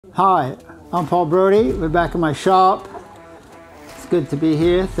Hi, I'm Brodie. We're back in my shop. It's good to be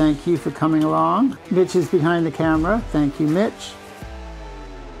here. Thank you for coming along. Mitch is behind the camera. Thank you, Mitch.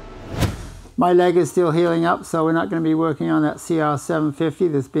 My leg is still healing up, so we're not going to be working on that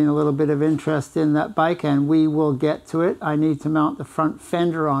CR750. There's been a little bit of interest in that bike, and we will get to it. I need to mount the front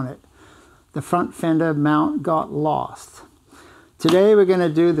fender on it. The front fender mount got lost. Today we're going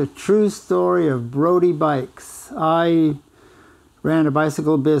to do the true story of Brodie bikes. I ran a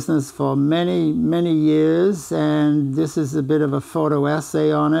bicycle business for many years, and this is a bit of a photo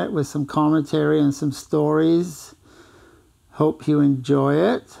essay on it with some commentary and some stories. Hope you enjoy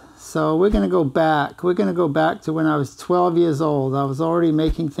it. So we're going to go back. We're going to go back to when I was 12 years old. I was already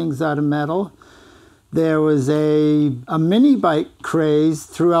making things out of metal. There was a mini bike craze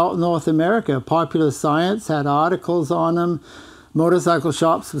throughout North America. Popular Science had articles on them. Motorcycle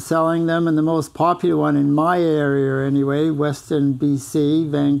shops were selling them, and the most popular one in my area anyway, Western BC,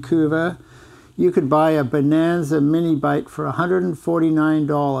 Vancouver, you could buy a Bonanza mini bike for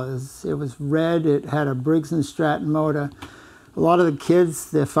 $149. It was red, it had a Briggs & Stratton motor. A lot of the kids,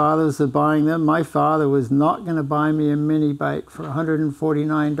 their fathers were buying them. My father was not going to buy me a mini bike for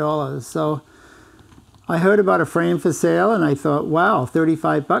 $149. So I heard about a frame for sale, and I thought, wow,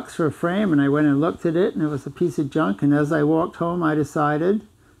 35 bucks for a frame. And I went and looked at it, and it was a piece of junk. And as I walked home, I decided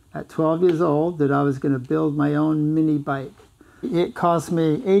at 12 years old that I was going to build my own mini bike. It cost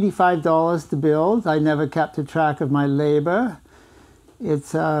me $85 to build. I never kept a track of my labor.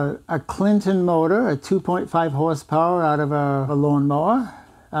 It's a Clinton motor, a 2.5 horsepower out of a lawnmower.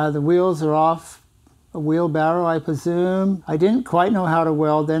 The wheels are off a wheelbarrow, I presume. I didn't quite know how to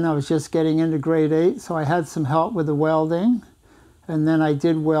weld then. I was just getting into grade 8, so I had some help with the welding. And then I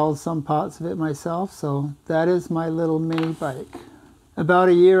did weld some parts of it myself, so that is my little mini bike. About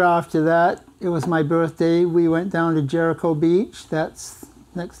a year after that, it was my birthday. We went down to Jericho Beach. That's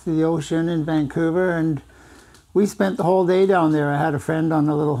next to the ocean in Vancouver, and we spent the whole day down there. I had a friend on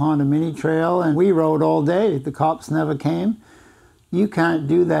a little Honda mini trail, and we rode all day. The cops never came. You can't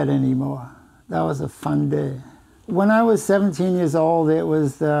do that anymore. That was a fun day. When I was 17 years old, it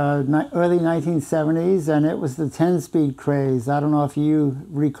was the early 1970s, and it was the 10-speed craze. I don't know if you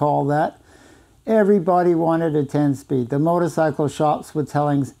recall that. Everybody wanted a 10-speed. The motorcycle shops were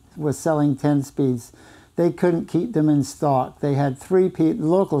selling 10-speeds. They couldn't keep them in stock. They had the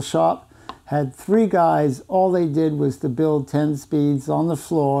local shop had 3 guys. All they did was to build 10-speeds on the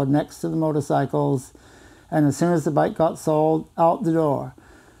floor next to the motorcycles, and as soon as the bike got sold, out the door.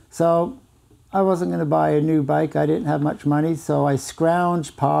 So I wasn't going to buy a new bike. I didn't have much money, so I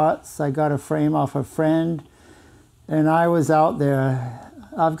scrounged parts. I got a frame off a friend, and I was out there.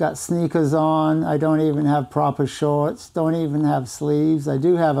 I've got sneakers on. I don't even have proper shorts, don't even have sleeves. I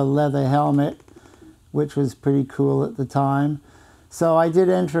do have a leather helmet, which was pretty cool at the time. So I did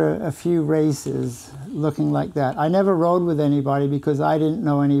enter a few races looking like that. I never rode with anybody because I didn't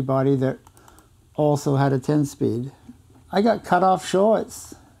know anybody that also had a 10-speed. I got cut off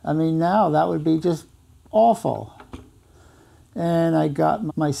shorts. I mean, now that would be just awful. And I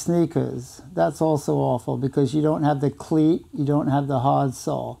got my sneakers. That's also awful because you don't have the cleat, you don't have the hard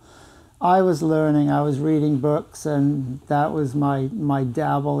sole. I was learning, I was reading books, and that was my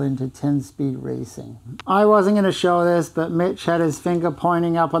dabble into 10-speed racing. I wasn't going to show this, but Mitch had his finger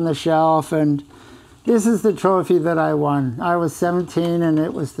pointing up on the shelf, and this is the trophy that I won. I was 17, and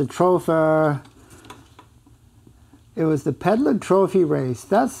it was the Tropher. It was the Peddler Trophy Race.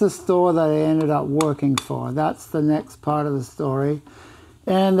 That's the store that I ended up working for. That's the next part of the story.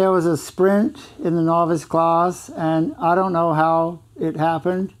 And there was a sprint in the novice class, and I don't know how it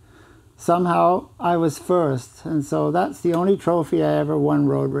happened. Somehow I was first, and so that's the only trophy I ever won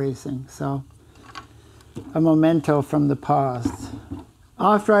road racing. So a memento from the past.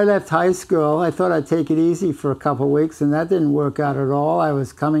 After I left high school, I thought I'd take it easy for a couple of weeks, and that didn't work out at all. I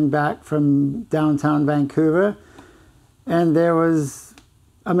was coming back from downtown Vancouver, and there was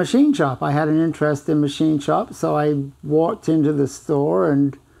a machine shop. I had an interest in machine shops, so I walked into the store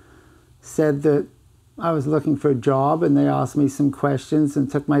and said that I was looking for a job, and they asked me some questions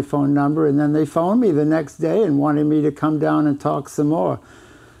and took my phone number, and then they phoned me the next day and wanted me to come down and talk some more.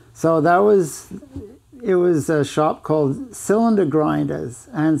 So it was a shop called Cylinder Grinders,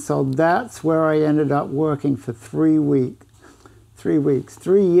 and so that's where I ended up working for 3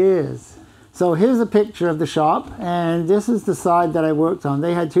 years. So here's a picture of the shop, and this is the side that I worked on.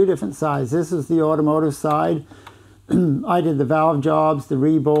 They had 2 different sides. This is the automotive side. I did the valve jobs, the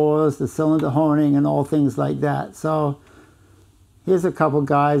rebores, the cylinder honing, and all things like that. So here's a couple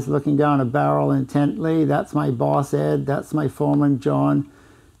guys looking down a barrel intently. That's my boss, Ed. That's my foreman, John.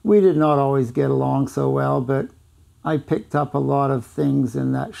 We did not always get along so well, but I picked up a lot of things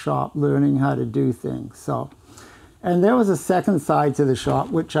in that shop, learning how to do things. So, and there was a second side to the shop,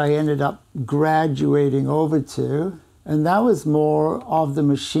 which I ended up graduating over to. And that was more of the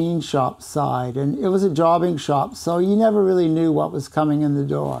machine shop side. And it was a jobbing shop, so you never really knew what was coming in the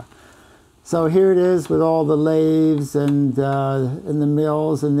door. So here it is with all the lathes and the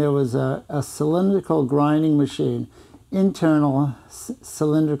mills, and there was a cylindrical grinding machine, internal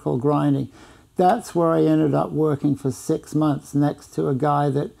cylindrical grinding. That's where I ended up working for 6 months next to a guy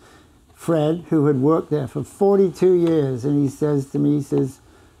that, Fred, who had worked there for 42 years. And he says to me, he says,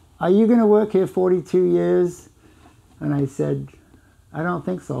 "Are you going to work here 42 years? And I said, "I don't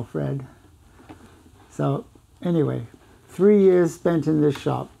think so, Fred." So anyway, 3 years spent in this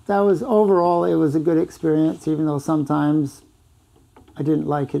shop. That was, overall, it was a good experience, even though sometimes I didn't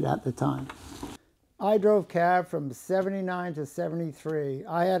like it at the time. I drove cab from 79 to 73.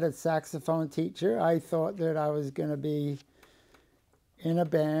 I had a saxophone teacher. I thought that I was going to be in a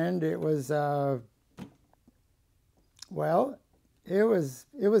band. It was, well, it was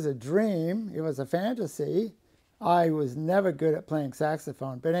a dream. It was a fantasy. I was never good at playing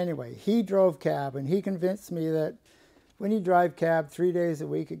saxophone. But anyway, he drove cab, and he convinced me that when you drive cab 3 days a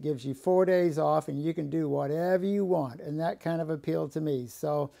week, it gives you 4 days off, and you can do whatever you want. And that kind of appealed to me.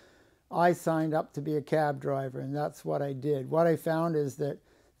 So I signed up to be a cab driver, and that's what I did. What I found is that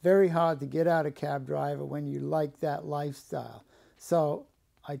very hard to get out of cab driver when you like that lifestyle. So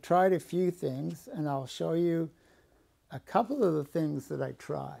I tried a few things, and I'll show you a couple of the things that I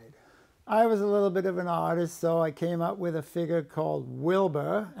tried. I was a little bit of an artist, so I came up with a figure called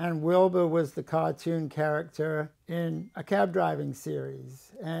Wilbur, and Wilbur was the cartoon character in a cab driving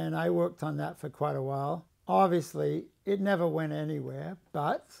series, and I worked on that for quite a while. Obviously, it never went anywhere,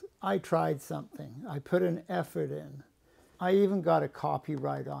 but I tried something. I put an effort in. I even got a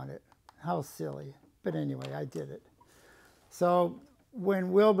copyright on it. How silly. But anyway, I did it. So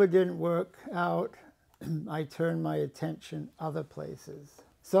when Wilbur didn't work out, I turned my attention other places.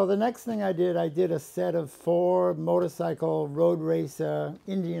 So the next thing I did a set of 4 motorcycle road racer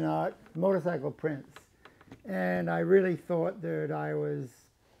Indian art motorcycle prints. And I really thought that I was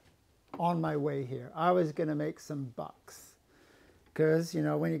on my way here. I was going to make some bucks. Because, you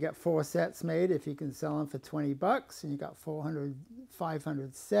know, when you get 4 sets made, if you can sell them for 20 bucks and you got 400,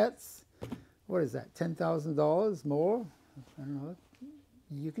 500 sets, what is that, $10,000 more? I don't know.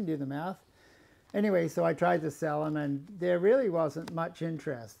 You can do the math. Anyway, so I tried to sell them, and there really wasn't much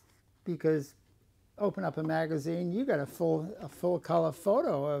interest, because open up a magazine, you got a full color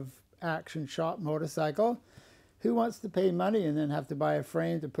photo of action shop motorcycle. Who wants to pay money and then have to buy a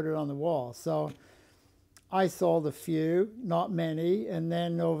frame to put it on the wall? So I sold a few, not many, and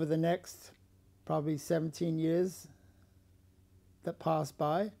then over the next probably 17 years that passed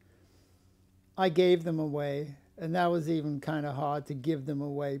by, I gave them away. And that was even kind of hard to give them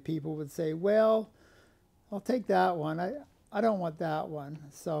away. People would say, "Well, I'll take that one. I don't want that one."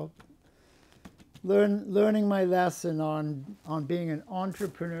 So learning my lesson on being an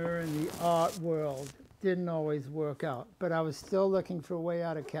entrepreneur in the art world didn't always work out. But I was still looking for a way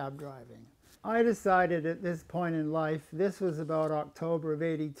out of cab driving. I decided at this point in life, this was about October of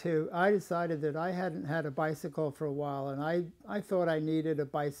 '82, I decided that I hadn't had a bicycle for a while, and I thought I needed a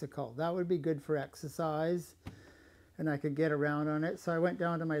bicycle. That would be good for exercise, and I could get around on it. So I went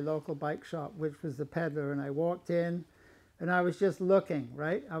down to my local bike shop, which was the Peddler, and I walked in, and I was just looking,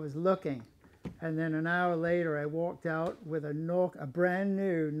 right? I was looking. And then an hour later, I walked out with a brand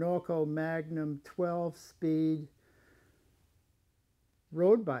new Norco Magnum 12-speed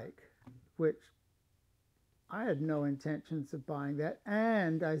road bike, which I had no intentions of buying that.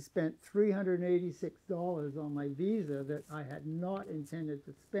 And I spent $386 on my Visa that I had not intended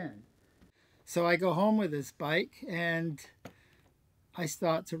to spend. So I go home with this bike, and I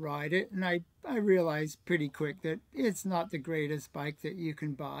start to ride it, and I realized pretty quick that it's not the greatest bike that you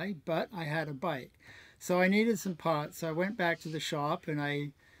can buy, but I had a bike. So I needed some parts. So I went back to the shop, and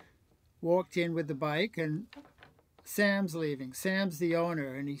I walked in with the bike, and Sam's leaving. Sam's the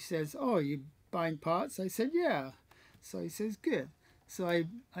owner, and he says, "Oh, you buying parts?" I said, "Yeah." So he says, "Good." So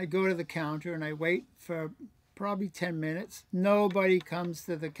I go to the counter, and I wait for probably 10 minutes. Nobody comes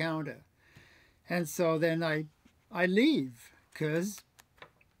to the counter. And so then I leave, because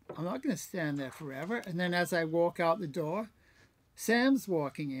I'm not going to stand there forever. And then as I walk out the door, Sam's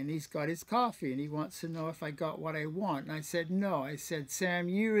walking in. He's got his coffee, and he wants to know if I got what I want. And I said, "No." I said, "Sam,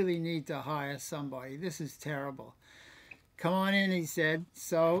 you really need to hire somebody. This is terrible. Come on in," he said.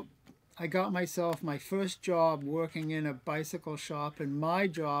 So I got myself my first job working in a bicycle shop, and my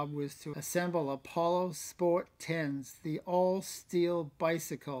job was to assemble Apollo Sport 10s, the all-steel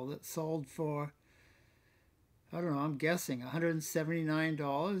bicycle that sold for I don't know, I'm guessing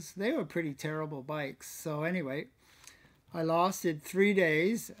 $179. They were pretty terrible bikes. So anyway, I lasted 3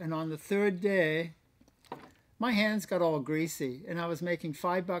 days, and on the third day, my hands got all greasy, and I was making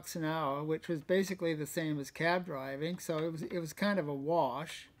 $5 an hour, which was basically the same as cab driving, so it was kind of a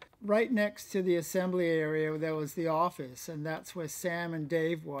wash. Right next to the assembly area, there was the office, and that's where Sam and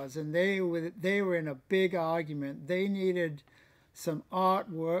Dave was, and they were in a big argument. They needed some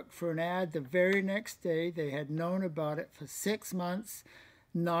artwork for an ad the very next day. They had known about it for 6 months.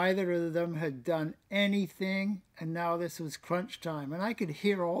 Neither of them had done anything, and now this was crunch time. And I could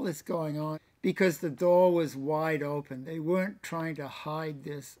hear all this going on because the door was wide open. They weren't trying to hide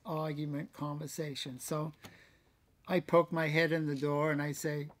this argument conversation. So I poke my head in the door and I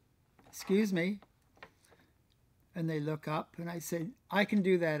say, "Excuse me." And they look up and I say, "I can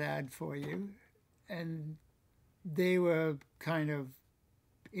do that ad for you." And they were kind of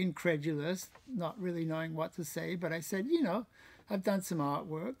incredulous, not really knowing what to say. But I said, I've done some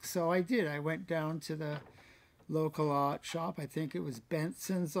artwork. So I did. I went down to the local art shop. I think it was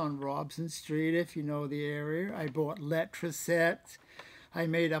Benson's on Robson Street, if you know the area. I bought letraset. I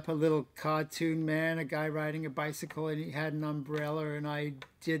made up a little cartoon man, a guy riding a bicycle, and he had an umbrella, and I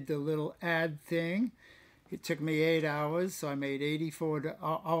did the little ad thing. It took me 8 hours, so I made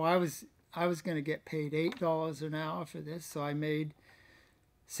 $84. I was going to get paid $8 an hour for this, so I made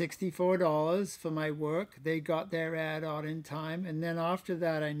 $64 for my work. They got their ad out in time, and then after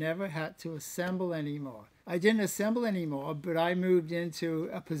that, I never had to assemble anymore. I didn't assemble anymore, but I moved into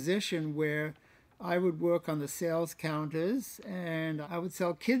a position where I would work on the sales counters and I would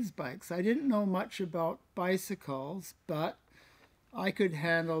sell kids' bikes. I didn't know much about bicycles, but I could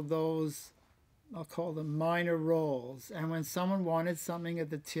handle those, I'll call them minor roles. And when someone wanted something at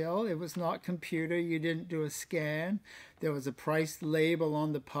the till, it was not computer. You didn't do a scan. There was a price label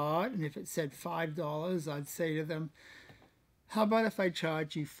on the part, and if it said $5, I'd say to them, "How about if I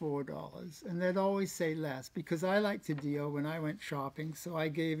charge you $4? And they'd always say less, because I like to deal when I went shopping, so I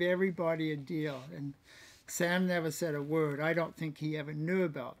gave everybody a deal. And Sam never said a word. I don't think he ever knew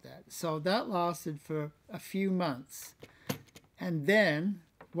about that. So that lasted for a few months. And then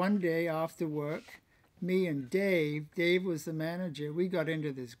one day after work, me and Dave was the manager, we got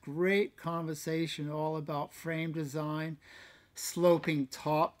into this great conversation all about frame design, sloping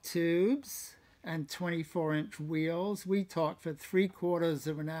top tubes, and 24-inch wheels. We talked for 3/4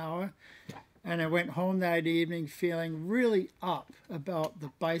 of an hour, and I went home that evening feeling really up about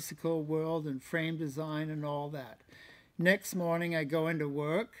the bicycle world and frame design and all that. Next morning I go into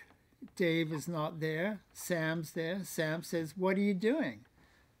work. Dave is not there. Sam's there. Sam says, "What are you doing?"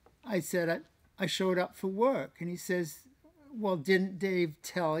 I said, I showed up for work. And he says, "Well, didn't Dave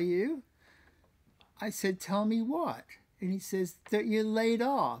tell you?" I said, "Tell me what?" And he says, "That you're laid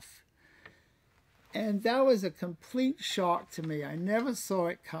off." And that was a complete shock to me. I never saw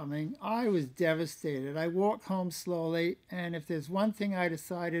it coming. I was devastated. I walked home slowly, and if there's one thing I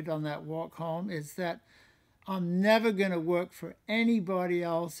decided on that walk home, is that I'm never going to work for anybody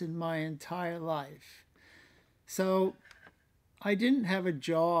else in my entire life. So I didn't have a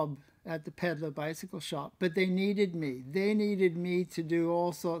job at the Peddler Bicycle Shop, but they needed me. They needed me to do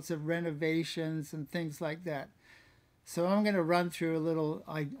all sorts of renovations and things like that. So I'm going to run through a little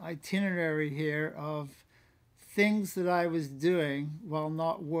itinerary here of things that I was doing while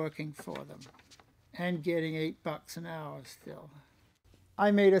not working for them and getting $8 an hour still. I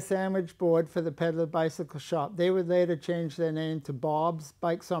made a sandwich board for the Peddler Bicycle Shop. They would later change their name to Bob's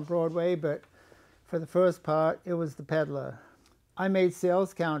Bikes on Broadway, but for the first part, it was the Peddler. I made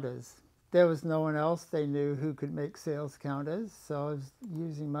sales counters. There was no one else they knew who could make sales counters, so I was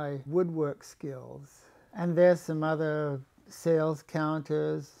using my woodwork skills. And there's some other sales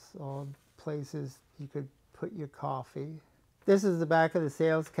counters or places you could put your coffee. This is the back of the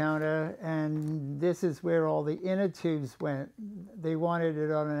sales counter, and this is where all the inner tubes went. They wanted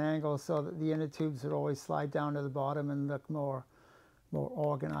it on an angle so that the inner tubes would always slide down to the bottom and look more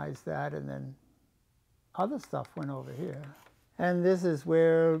organized that, and then other stuff went over here. And this is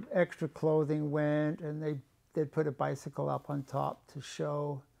where extra clothing went, and they'd put a bicycle up on top to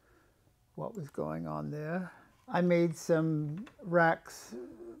show what was going on there. I made some racks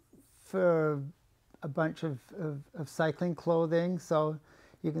for a bunch of cycling clothing, so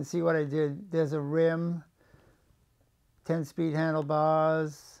you can see what I did. There's a rim, 10-speed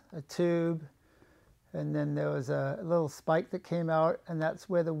handlebars, a tube, and then there was a little spike that came out, and that's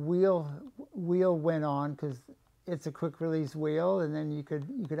where the wheel went on, because it's a quick release wheel, and then you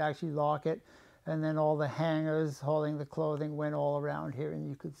could actually lock it, and then all the hangers holding the clothing went all around here, and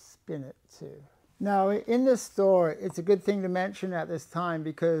you could spin it too. Now in this store, it's a good thing to mention at this time,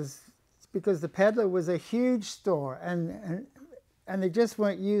 because because the Peddler was a huge store, and they just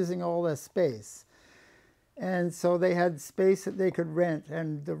weren't using all their space. And so they had space that they could rent,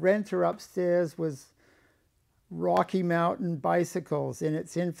 and the renter upstairs was Rocky Mountain Bicycles in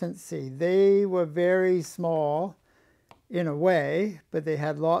its infancy. They were very small in a way, but they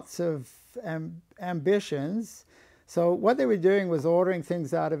had lots of ambitions. So what they were doing was ordering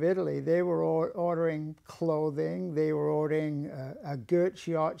things out of Italy. They were ordering clothing, they were ordering a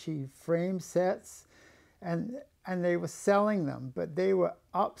Gucci frame sets, and they were selling them, but they were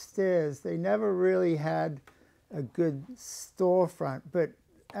upstairs. They never really had a good storefront, but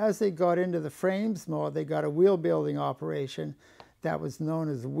as they got into the frames more, they got a wheel building operation that was known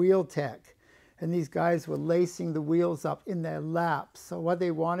as Wheel Tech. And these guys were lacing the wheels up in their laps. So what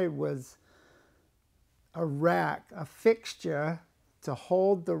they wanted was a rack, a fixture to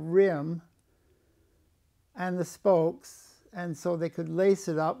hold the rim and the spokes. And so they could lace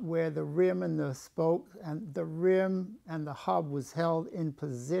it up where the rim and the spoke and the rim and the hub was held in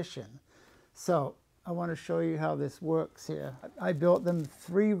position. So I want to show you how this works here. I built them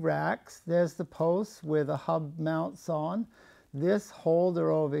 3 racks. There's the posts where the hub mounts on. This holder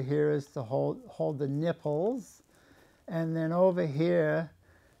over here is to hold the nipples. And then over here,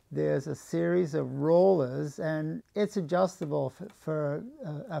 there's a series of rollers, and it's adjustable for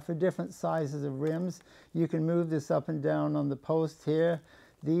different sizes of rims. You can move this up and down on the post here.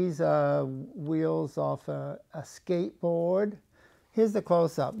 These are wheels off a skateboard. Here's the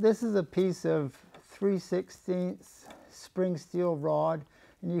close-up. This is a piece of 3/16 spring steel rod,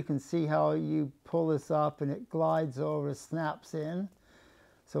 and you can see how you pull this up and it glides over, snaps in,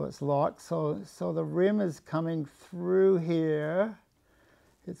 so it's locked. So the rim is coming through here.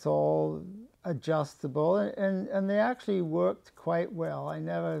 It's all adjustable, and they actually worked quite well. I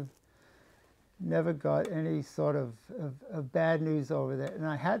never got any sort of bad news over there. And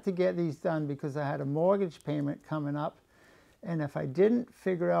I had to get these done because I had a mortgage payment coming up. And if I didn't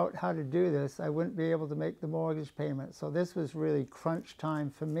figure out how to do this, I wouldn't be able to make the mortgage payment. So this was really crunch time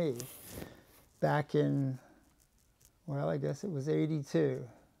for me back in, well, I guess it was 82,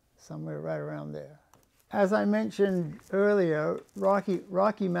 somewhere right around there. As I mentioned earlier,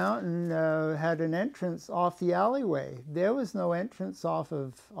 Rocky Mountain had an entrance off the alleyway. There was no entrance off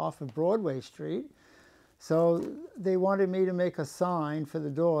of Broadway Street. So they wanted me to make a sign for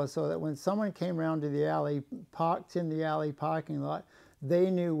the door so that when someone came around to the alley, parked in the alley parking lot, they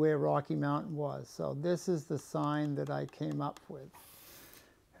knew where Rocky Mountain was. So this is the sign that I came up with.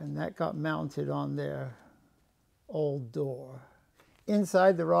 And that got mounted on their old door.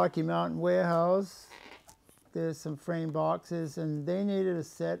 Inside the Rocky Mountain warehouse, there's some frame boxes, and they needed a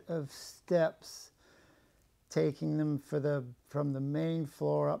set of steps taking them from the main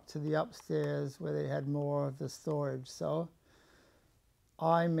floor up to the upstairs where they had more of the storage. So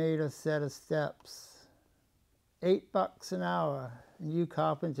I made a set of steps. $8 an hour. And you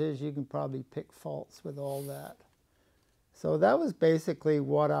carpenters, you can probably pick faults with all that. So that was basically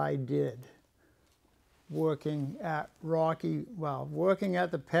what I did working at working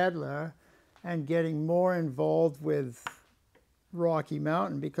at the Peddler and getting more involved with Rocky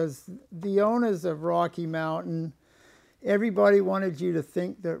Mountain, because the owners of Rocky Mountain, everybody wanted you to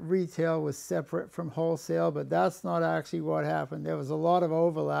think that retail was separate from wholesale, but that's not actually what happened. There was a lot of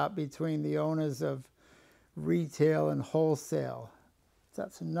overlap between the owners of retail and wholesale.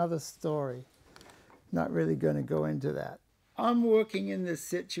 That's another story. Not really going to go into that. I'm working in this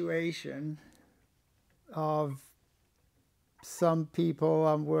situation of some people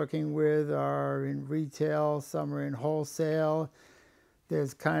I'm working with are in retail, some are in wholesale.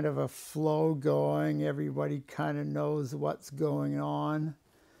 There's kind of a flow going. Everybody kind of knows what's going on.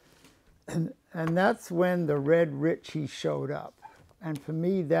 And that's when the Red Ritchie showed up. And for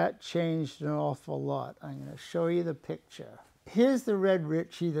me, that changed an awful lot. I'm going to show you the picture. Here's the Red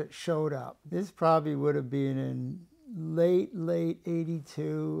Ritchie that showed up. This probably would have been in late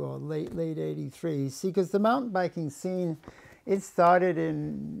 82 or late 83. See, because the mountain biking scene, it started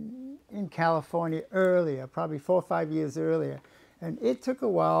in California earlier, probably 4 or 5 years earlier. And it took a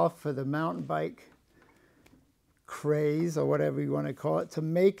while for the mountain bike craze, or whatever you want to call it, to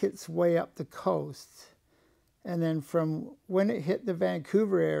make its way up the coast. And then from when it hit the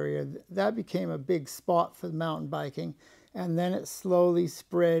Vancouver area, that became a big spot for mountain biking. And then it slowly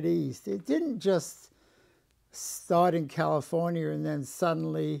spread east. It didn't just start in California and then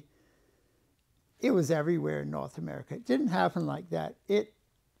suddenly it was everywhere in North America. It didn't happen like that. It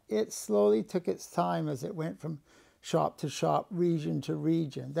slowly took its time as it went from shop to shop, region to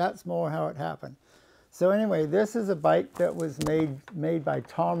region. That's more how it happened. So anyway, this is a bike that was made by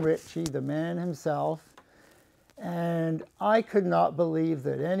Tom Ritchie, the man himself. And I could not believe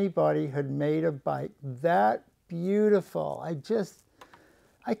that anybody had made a bike that beautiful.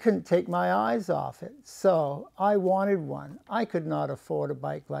 I couldn't take my eyes off it. So I wanted one. I could not afford a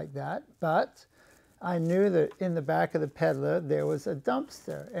bike like that, but I knew that in the back of the peddler there was a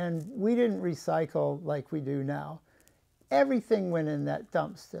dumpster, and we didn't recycle like we do now. Everything went in that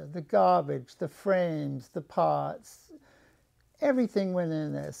dumpster. The garbage, the frames, the parts, everything went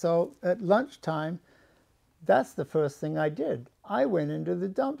in there. So at lunchtime, that's the first thing I did. I went into the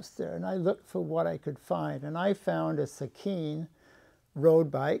dumpster and I looked for what I could find, and I found a Sakine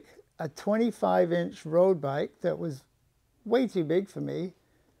road bike, a 25-inch road bike that was way too big for me.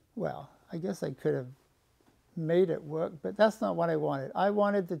 Well, I guess I could have made it work, but that's not what I wanted. I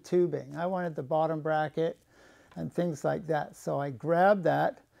wanted the tubing. I wanted the bottom bracket and things like that. So I grabbed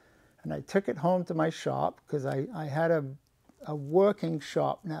that and I took it home to my shop, because I had a working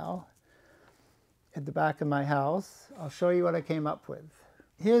shop now at the back of my house. I'll show you what I came up with.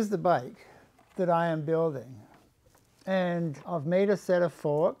 Here's the bike that I am building. And I've made a set of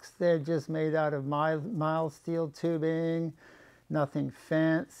forks. They're just made out of mild steel tubing, nothing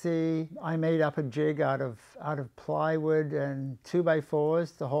fancy. I made up a jig out of plywood and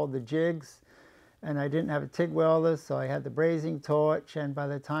 2x4s to hold the jigs. And I didn't have a TIG welder, so I had the brazing torch. And by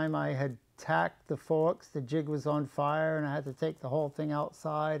the time I had tacked the forks, the jig was on fire and I had to take the whole thing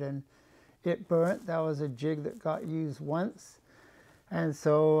outside and it burnt. That was a jig that got used once. And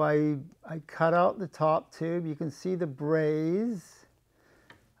so I cut out the top tube. You can see the braze.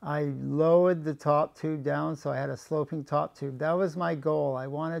 I lowered the top tube down so I had a sloping top tube. That was my goal. I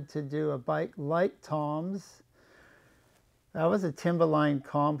wanted to do a bike like Tom's. That was a Timberline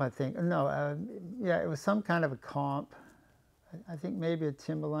comp, I think. No, yeah, it was some kind of a comp. I think maybe a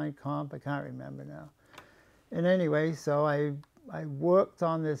Timberline comp. I can't remember now. And anyway, so I worked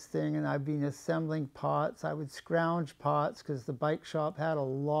on this thing and I've been assembling parts. I would scrounge parts because the bike shop had a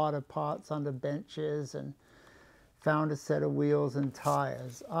lot of parts under benches, and found a set of wheels and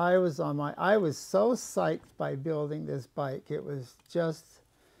tires. I was so psyched by building this bike. It was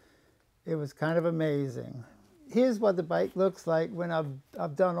kind of amazing. Here's what the bike looks like when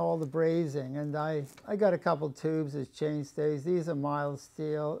I've done all the brazing, and I got a couple tubes as chainstays. These are mild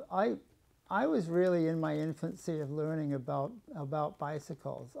steel. I was really in my infancy of learning about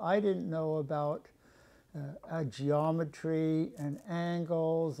bicycles. I didn't know about geometry and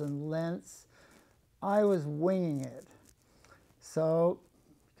angles and lengths. I was winging it. So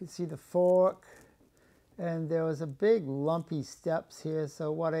you can see the fork, and there was a big lumpy steps here.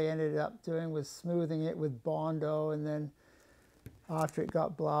 So what I ended up doing was smoothing it with Bondo, and then after it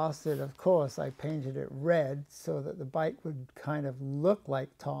got blasted, of course, I painted it red so that the bike would kind of look like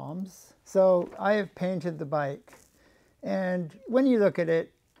Tom's. So I have painted the bike, and when you look at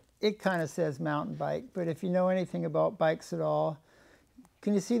it, it kind of says mountain bike, but if you know anything about bikes at all,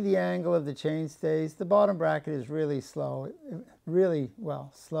 can you see the angle of the chainstays? The bottom bracket is really slow,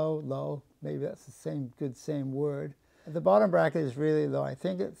 slow, low, maybe that's the same word. The bottom bracket is really low. I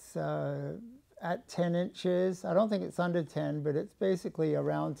think it's at 10 inches. I don't think it's under 10, but it's basically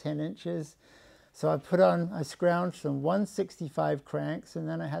around 10 inches. So I scrounged some 165 cranks, and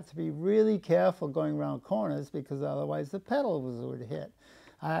then I had to be really careful going around corners because otherwise the pedals would hit.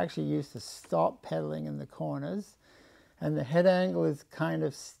 I actually used to stop pedaling in the corners, and the head angle is kind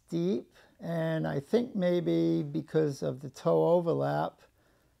of steep, and I think maybe because of the toe overlap,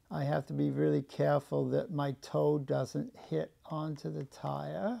 I have to be really careful that my toe doesn't hit onto the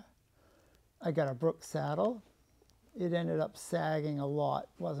tire. I got a Brook saddle. It ended up sagging a lot,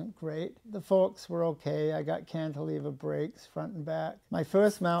 wasn't great. The forks were okay. I got cantilever brakes front and back. My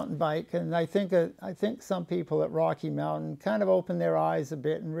first mountain bike, and I think some people at Rocky Mountain kind of opened their eyes a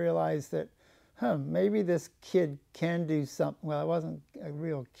bit and realized that, maybe this kid can do something. Well, I wasn't a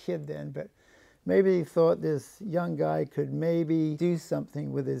real kid then, but maybe he thought this young guy could maybe do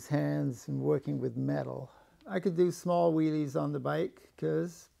something with his hands and working with metal. I could do small wheelies on the bike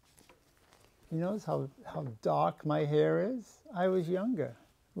because you notice how dark my hair is? I was younger.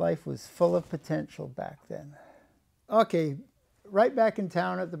 Life was full of potential back then. Okay, right back in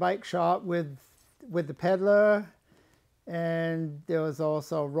town at the bike shop with the peddler, and there was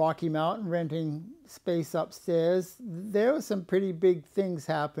also Rocky Mountain renting space upstairs. There were some pretty big things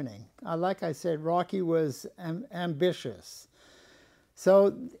happening. Like I said, Rocky was ambitious.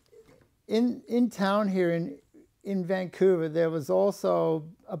 So in town here in Vancouver, there was also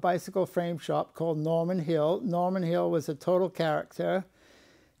a bicycle frame shop called Norman Hill. Norman Hill was a total character,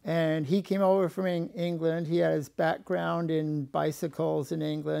 and he came over from England. He had his background in bicycles in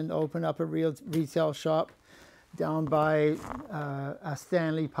England, opened up a real retail shop down by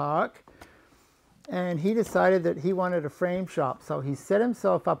Stanley Park. and he decided that he wanted a frame shop. So he set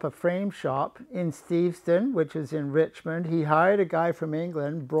himself up a frame shop in Steveston, which is in Richmond. He hired a guy from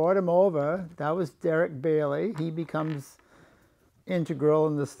England, brought him over. That was Derek Bailey. He becomes integral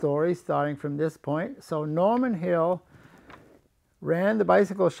in the story starting from this point. So Norman Hill ran the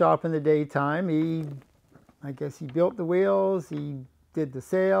bicycle shop in the daytime. I guess he built the wheels, he did the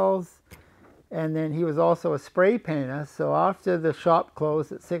sales, and then he was also a spray painter. So after the shop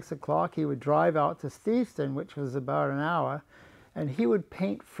closed at 6 o'clock, he would drive out to Steveston, which was about an hour, and he would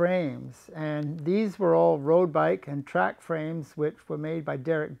paint frames. And these were all road bike and track frames, which were made by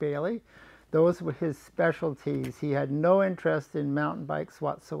Derek Bailey. Those were his specialties. He had no interest in mountain bikes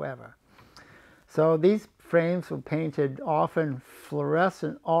whatsoever. So these frames were painted often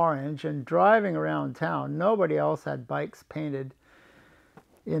fluorescent orange, and driving around town, nobody else had bikes painted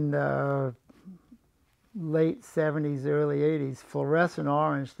in the late 70s, early 80s, fluorescent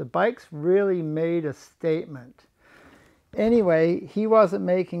orange. The bikes really made a statement. Anyway, he wasn't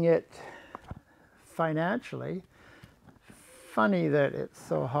making it financially. Funny that it's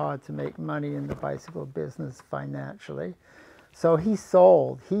so hard to make money in the bicycle business financially. So he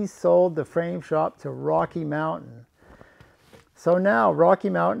sold the frame shop to Rocky Mountain. So now Rocky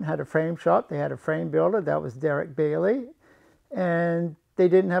Mountain had a frame shop. They had a frame builder. That was Derek Bailey. And they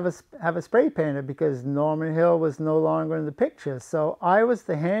didn't have a spray painter because Norman Hill was no longer in the picture. So I was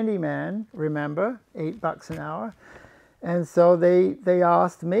the handyman, remember, $8 an hour. And so they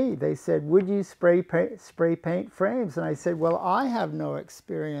asked me, they said, would you spray paint frames? And I said, well, I have no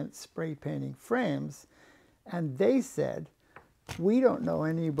experience spray painting frames. And they said, we don't know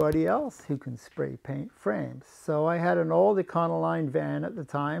anybody else who can spray paint frames. So I had an old Econoline van at the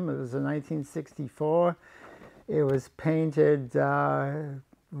time. It was a 1964. It was painted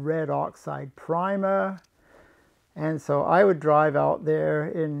red oxide primer. And so I would drive out there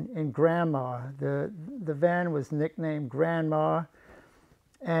in Grandma. The van was nicknamed Grandma.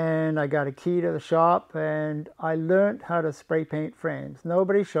 And I got a key to the shop, and I learned how to spray paint frames.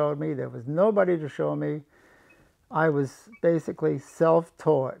 Nobody showed me. There was nobody to show me. I was basically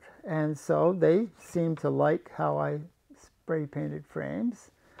self-taught. And so they seemed to like how I spray painted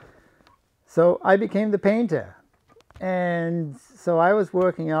frames. So I became the painter. And so I was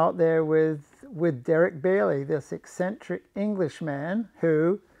working out there with Derek Bailey, this eccentric Englishman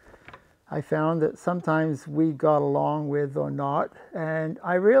who I found that sometimes we got along with or not. And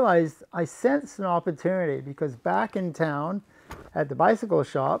I realized, I sensed an opportunity because back in town at the bicycle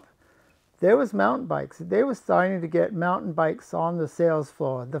shop, there was mountain bikes. They were starting to get mountain bikes on the sales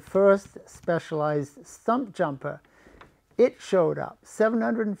floor. The first specialized stump jumper, it showed up,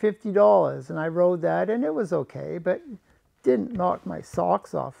 $750, and I rode that, and it was okay, but didn't knock my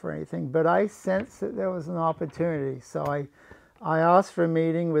socks off or anything. But I sensed that there was an opportunity, so I asked for a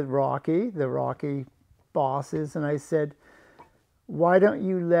meeting with Rocky, the Rocky bosses, and I said, why don't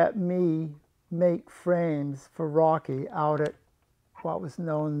you let me make frames for Rocky out at what was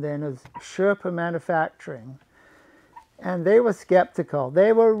known then as Sherpa Manufacturing? And they were skeptical.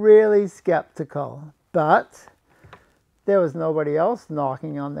 They were really skeptical, but there was nobody else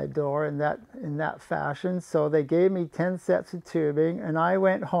knocking on their door in that fashion. So they gave me 10 sets of tubing, and I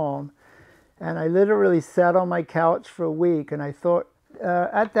went home, and I literally sat on my couch for a week. And I thought,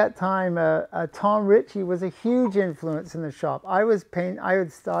 at that time, Tom Ritchie was a huge influence in the shop. I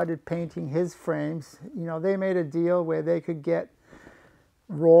had started painting his frames. You know, they made a deal where they could get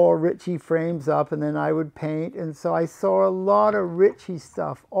raw Ritchie frames up, and then I would paint. And so I saw a lot of Ritchie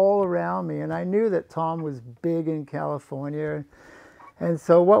stuff all around me, and I knew that Tom was big in California. And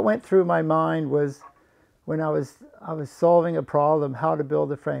so what went through my mind was, when I was solving a problem, how to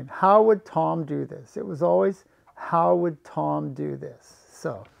build a frame, how would Tom do this? It was always, how would Tom do this?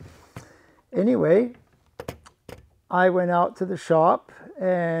 So anyway, I went out to the shop,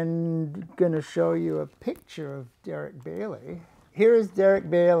 and going to show you a picture of Derek Bailey. Here is Derek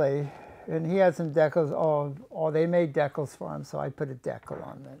Bailey, and he had some decals, or they made decals for him, so I put a decal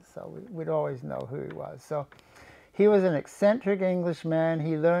on it, so we'd always know who he was. So he was an eccentric Englishman.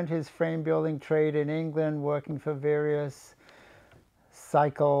 He learned his frame building trade in England, working for various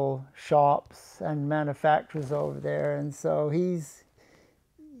cycle shops and manufacturers over there, and so he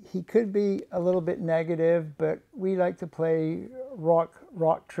could be a little bit negative, but we like to play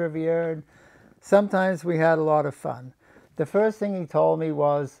rock trivia, and sometimes we had a lot of fun. The first thing he told me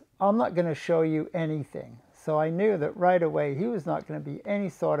was, I'm not going to show you anything. So I knew that right away he was not going to be any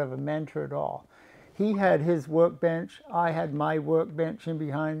sort of a mentor at all. He had his workbench, I had my workbench in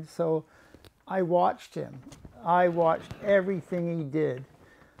behind, so I watched him. I watched everything he did.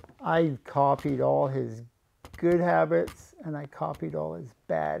 I copied all his good habits and I copied all his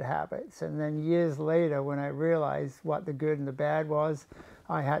bad habits. And then years later, when I realized what the good and the bad was,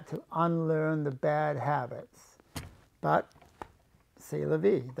 I had to unlearn the bad habits. But c'est la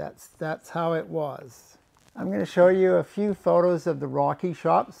vie, that's how it was. I'm going to show you a few photos of the Rocky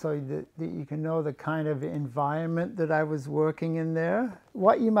shop so that you can know the kind of environment that I was working in there.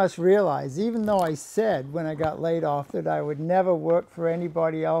 What you must realize, even though I said when I got laid off that I would never work for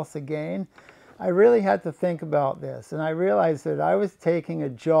anybody else again, I really had to think about this. And I realized that I was taking a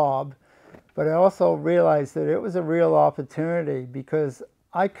job, but I also realized that it was a real opportunity because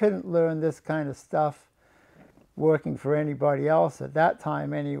I couldn't learn this kind of stuff working for anybody else at that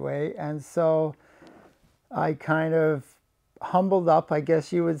time anyway. And so I kind of humbled up, I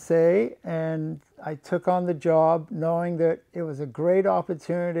guess you would say, and I took on the job knowing that it was a great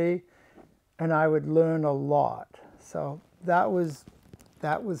opportunity and I would learn a lot. So that was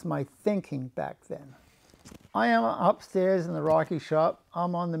my thinking back then. I am upstairs in the Rocky shop.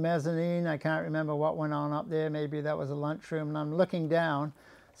 I'm on the mezzanine. I can't remember what went on up there. Maybe that was a lunchroom, and I'm looking down.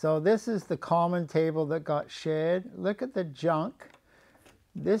 So this is the common table that got shared. Look at the junk.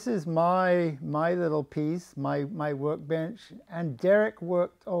 This is my little piece, my workbench, and Derek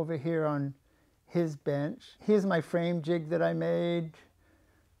worked over here on his bench. Here's my frame jig that I made.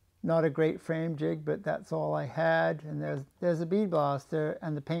 Not a great frame jig, but that's all I had. And there's a bead blaster,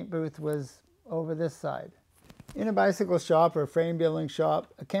 and the paint booth was over this side. In a bicycle shop or a frame building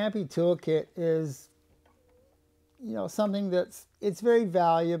shop, a Campy toolkit is, you know, something it's very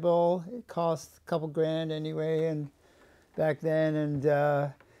valuable. It costs a couple grand anyway, and back then, and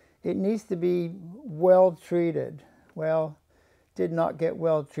it needs to be well treated. Well, did not get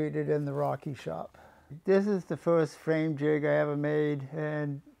well treated in the Rocky shop. This is the first frame jig I ever made,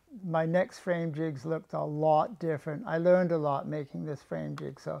 and my next frame jigs looked a lot different. I learned a lot making this frame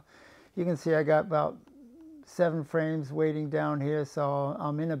jig. So you can see I got about 7 frames waiting down here, so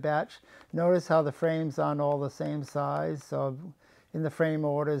I'm in a batch. Notice how the frames aren't all the same size. So in the frame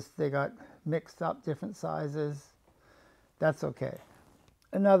orders, they got mixed up different sizes. That's okay.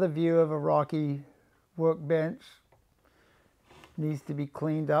 Another view of a Rocky workbench. Needs to be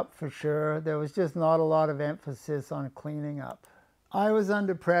cleaned up for sure. There was just not a lot of emphasis on cleaning up. I was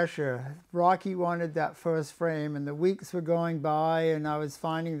under pressure. Rocky wanted that first frame, and the weeks were going by, and I was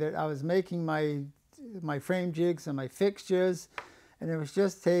finding that I was making my frame jigs and my fixtures, and it was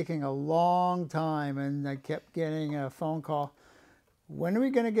just taking a long time, and I kept getting a phone call. When are we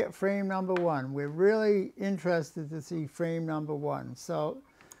going to get frame number 1? We're really interested to see frame number 1. So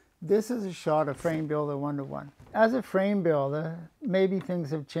this is a shot of Frame Builder 1-to-1. As a frame builder, maybe things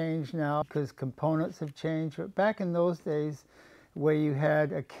have changed now because components have changed, but back in those days where you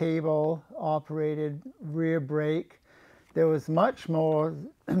had a cable operated rear brake, there was much more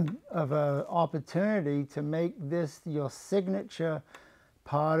of an opportunity to make this your signature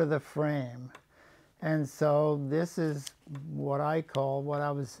part of the frame. And so this is what I call, what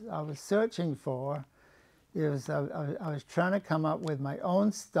I was searching for, is I was trying to come up with my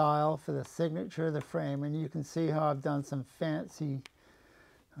own style for the signature of the frame. And you can see how I've done some fancy,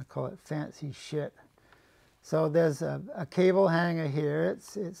 I call it fancy shit. So there's a cable hanger here.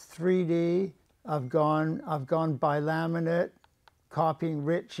 It's 3D. I've gone bilaminate, copying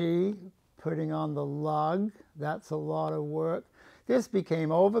Ritchie, putting on the lug. That's a lot of work. This became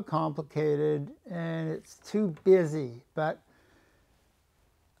overcomplicated and it's too busy, but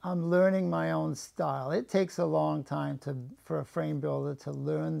I'm learning my own style. It takes a long time for a frame builder to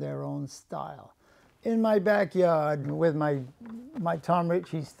learn their own style. In my backyard with my Tom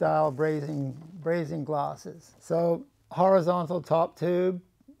Ritchie style brazing glasses. So horizontal top tube,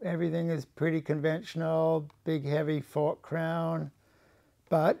 everything is pretty conventional, big heavy fork crown,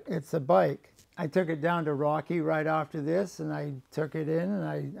 but it's a bike. I took it down to Rocky right after this, and I took it in,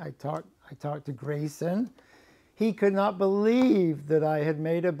 and I talked to Grayson. He could not believe that I had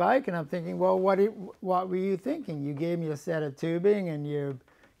made a bike, and I'm thinking, well, what were you thinking? You gave me a set of tubing, and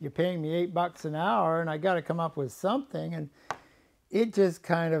you're paying me $8 an hour, and I got to come up with something. And it just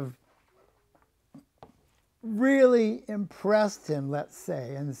kind of really impressed him, let's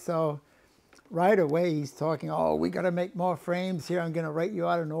say. And so right away he's talking, oh, we got to make more frames here. I'm going to write you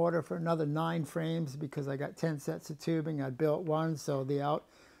out an order for another 9 frames because I got 10 sets of tubing. I built one, so the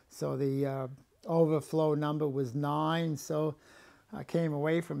overflow number was 9. So I came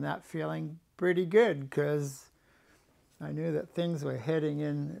away from that feeling pretty good because I knew that things were heading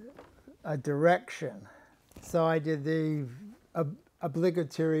in a direction. So I did the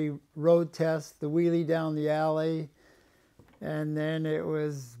obligatory road test, the wheelie down the alley, and then it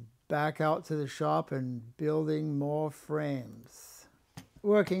was back out to the shop and building more frames.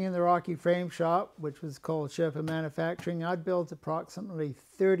 working in the Rocky frame shop, which was called Sherpa Manufacturing, I'd built approximately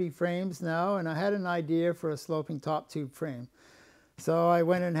 30 frames now, and I had an idea for a sloping top tube frame. So I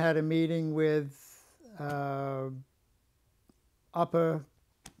went and had a meeting with Upper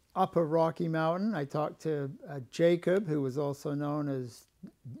Rocky Mountain. I talked to Jacob, who was also known as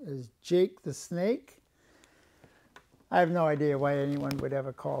Jake the Snake. I have no idea why anyone would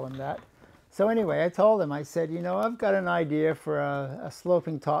ever call him that. So anyway, I told him, I said, you know, I've got an idea for a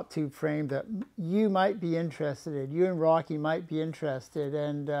sloping top tube frame that you might be interested in. You and Rocky might be interested.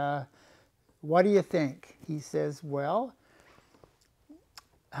 And what do you think? He says, well,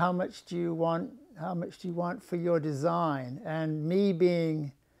 how much do you want? How much do you want for your design? And me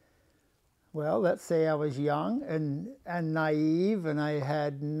being, well, let's say I was young and naive, and I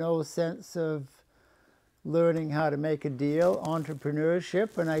had no sense of learning how to make a deal,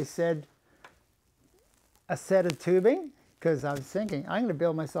 entrepreneurship, and I said, a set of tubing, because I was thinking, I'm going to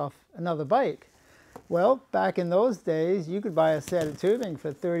build myself another bike. Well, back in those days, you could buy a set of tubing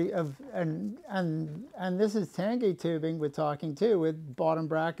for 30 of, and this is Tanguy tubing we're talking too, with bottom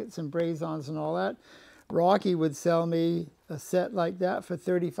brackets and brazons and all that. Rocky would sell me a set like that for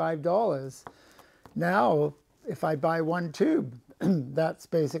 $35. Now, if I buy one tube, that's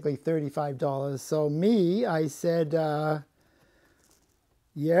basically $35. So I said,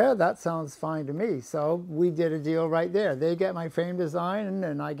 yeah, that sounds fine to me. So we did a deal right there. They get my frame design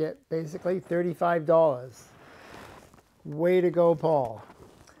and I get basically $35. Way to go, Paul.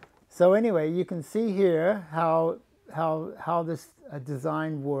 So anyway, you can see here how this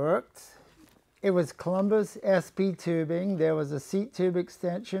design worked. It was Columbus SP tubing. There was a seat tube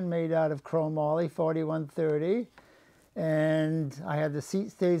extension made out of chromoly 4130. And I had the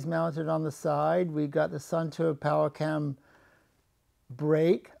seat stays mounted on the side. We got the Suntour Power Cam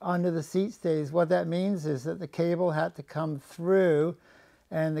brake under the seat stays. What that means is that the cable had to come through,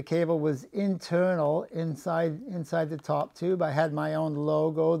 and the cable was internal inside the top tube. I had my own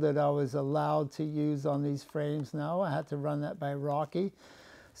logo that I was allowed to use on these frames now. I had to run that by Rocky.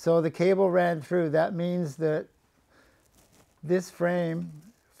 So the cable ran through. That means that this frame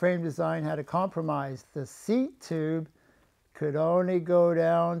design had a compromise. The seat tube could only go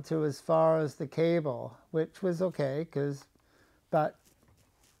down to as far as the cable, which was okay, but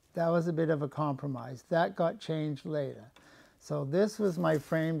that was a bit of a compromise. That got changed later. So this was my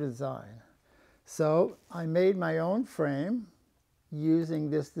frame design. So I made my own frame using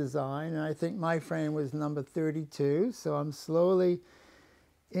this design, and I think my frame was number 32. So I'm slowly,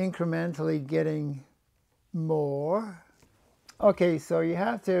 incrementally getting more. Okay, so you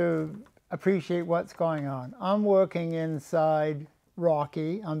have to appreciate what's going on. I'm working inside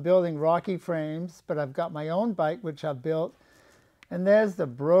Rocky. I'm building Rocky frames, but I've got my own bike, which I built. And there's the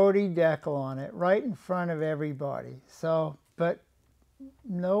Brodie decal on it, right in front of everybody. So, but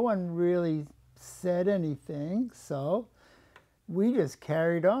no one really said anything, so we just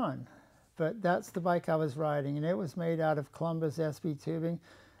carried on. But that's the bike I was riding, and it was made out of Columbus SP tubing.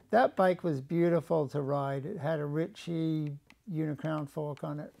 That bike was beautiful to ride. It had a Ritchie Unicrown fork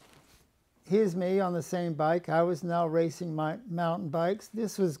on it. Here's me on the same bike. I was now racing my mountain bikes.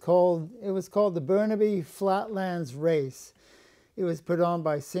 It was called the Burnaby Flatlands Race. It was put on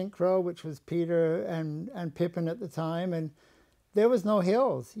by Synchro, which was Peter and Pippin at the time, and there was no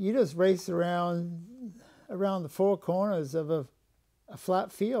hills. You just raced around the four corners of a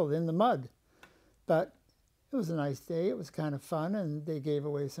flat field in the mud. But it was a nice day. It was kind of fun, and they gave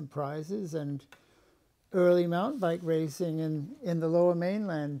away some prizes and early mountain bike racing in the lower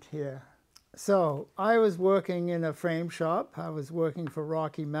mainland here. So I was working in a frame shop. I was working for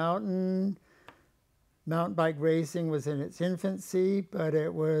Rocky Mountain. Mountain bike racing was in its infancy, but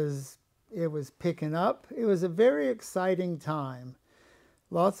it was picking up. It was a very exciting time.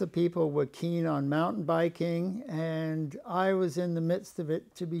 Lots of people were keen on mountain biking, and I was in the midst of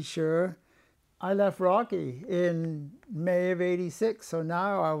it, to be sure. I left Rocky in May of '86, so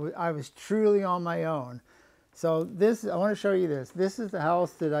now I was truly on my own. So I want to show you this. This is the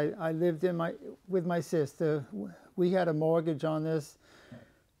house that I lived in with my sister. We had a mortgage on this.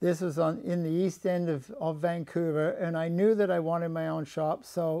 This was in the east end of Vancouver, and I knew that I wanted my own shop.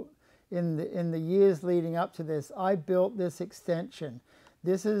 So in the years leading up to this, I built this extension.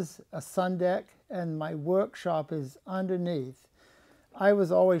 This is a sun deck, and my workshop is underneath. I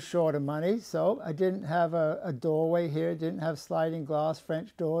was always short of money, so I didn't have a doorway here, didn't have sliding glass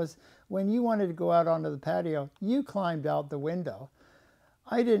French doors. When you wanted to go out onto the patio, you climbed out the window.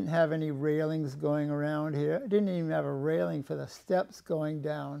 I didn't have any railings going around here. I didn't even have a railing for the steps going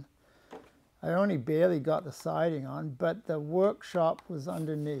down. I only barely got the siding on, but the workshop was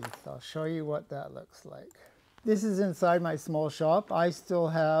underneath. I'll show you what that looks like. This is inside my small shop. I still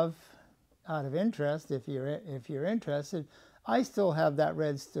have, out of interest, if you're interested, I still have that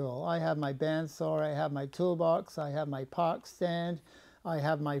red stool. I have my bandsaw, I have my toolbox, I have my park stand, I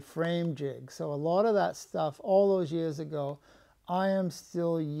have my frame jig. So a lot of that stuff, all those years ago, I am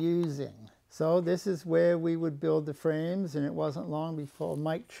still using. So this is where we would build the frames, and it wasn't long before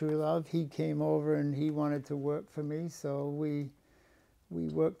Mike Truelove, he came over and he wanted to work for me. So we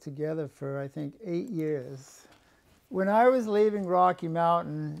worked together for, I think, 8 years. When I was leaving Rocky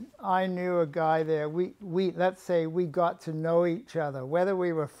Mountain, I knew a guy there. Let's say we got to know each other. Whether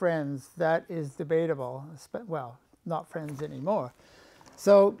we were friends, that is debatable. Well, not friends anymore.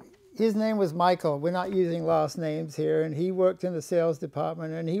 So his name was Michael. We're not using last names here. And he worked in the sales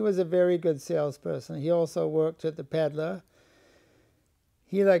department, and he was a very good salesperson. He also worked at the Peddler.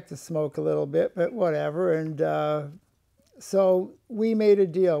 He liked to smoke a little bit, but whatever. And so we made a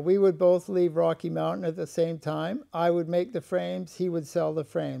deal. We would both leave Rocky Mountain at the same time. I would make the frames, he would sell the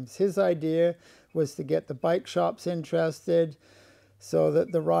frames. His idea was to get the bike shops interested so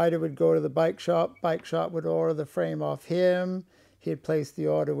that the rider would go to the bike shop would order the frame off him, he'd place the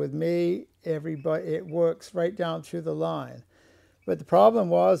order with me. Everybody, it works right down through the line. But the problem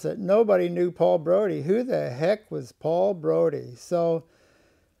was that nobody knew Paul Brodie. Who the heck was Paul Brodie? So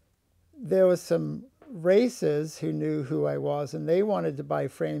there was some racers who knew who I was, and they wanted to buy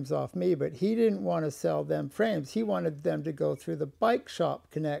frames off me, but he didn't want to sell them frames. He wanted them to go through the bike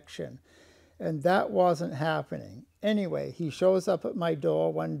shop connection, and that wasn't happening. Anyway, he shows up at my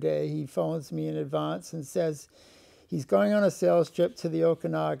door one day. He phones me in advance and says he's going on a sales trip to the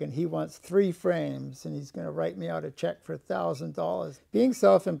Okanagan. He wants 3 frames, and he's going to write me out a check for $1,000. Being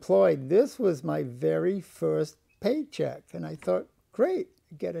self-employed, this was my very first paycheck, and I thought, great,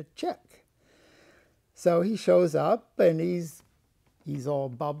 get a check. So he shows up, and he's all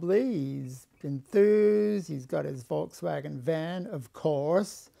bubbly, he's enthused, he's got his Volkswagen van, of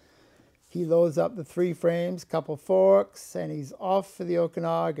course. He loads up the 3 frames, couple forks, and he's off for the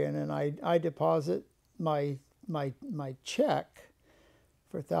Okanagan, and I deposit my check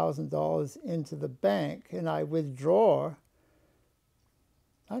for $1,000 into the bank, and I withdraw,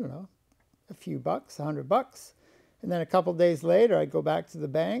 I don't know, a few bucks, $100. And then a couple days later, I go back to the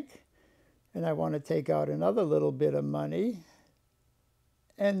bank, and I want to take out another little bit of money,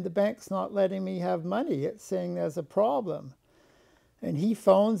 and the bank's not letting me have money. It's saying there's a problem. And he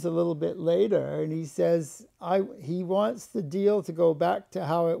phones a little bit later, and he says he wants the deal to go back to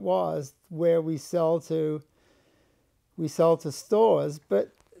how it was, where we sell to stores,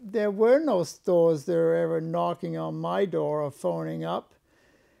 but there were no stores that were ever knocking on my door or phoning up.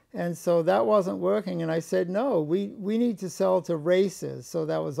 And so that wasn't working. And I said, no, we need to sell to races. So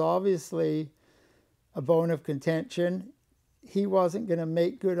that was obviously a bone of contention. He wasn't going to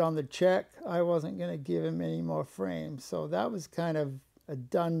make good on the check. I wasn't going to give him any more frames. So that was kind of a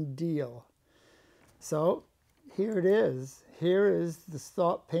done deal. So here it is. Here is the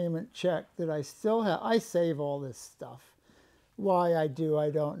stop payment check that I still have. I save all this stuff. Why I do,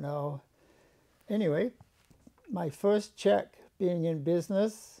 I don't know. Anyway, my first check being in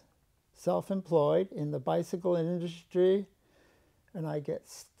business, self-employed in the bicycle industry, and I get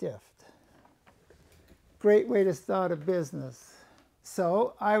stiffed. Great way to start a business.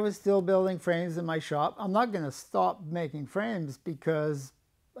 So I was still building frames in my shop. I'm not going to stop making frames because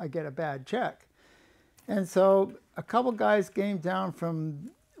I get a bad check. And so a couple guys came down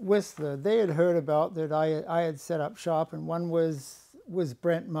from Whistler. They had heard about that I had set up shop, and one was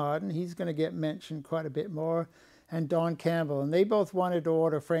Brent Martin. He's going to get mentioned quite a bit more. And Don Campbell, and they both wanted to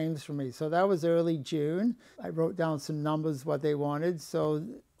order frames from me. So that was early June. I wrote down some numbers, what they wanted. So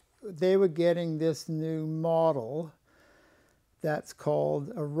they were getting this new model that's called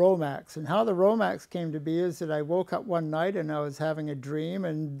a Romax. And how the Romax came to be is that I woke up one night and I was having a dream,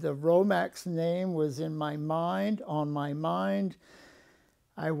 and the Romax name was in my mind, on my mind.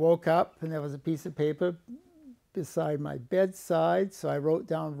 I woke up and there was a piece of paper beside my bedside, so I wrote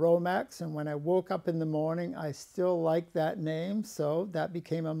down Romax, and when I woke up in the morning, I still liked that name, so that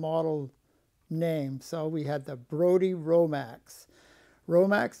became a model name. So we had the Brodie Romax.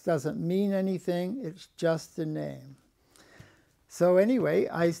 Romax doesn't mean anything, it's just a name. So anyway,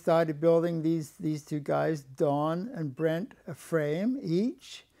 I started building these 2 guys, Don and Brent, a frame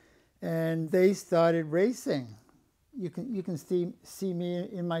each, and they started racing. You can see me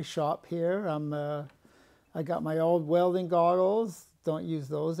in my shop here. I got my old welding goggles, don't use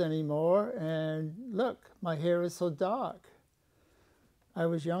those anymore, and look, my hair is so dark. I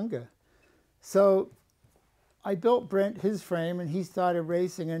was younger. So I built Brent his frame, and he started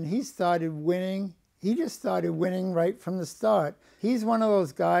racing, and he started winning. He just started winning right from the start. He's one of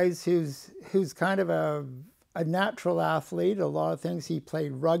those guys who's kind of a natural athlete, a lot of things. He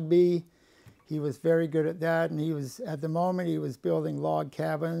played rugby. He was very good at that, and he was, at the moment, he was building log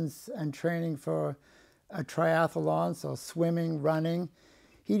cabins and training for a triathlon, so swimming, running.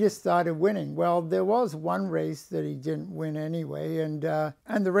 He just started winning. Well, there was one race that he didn't win anyway, and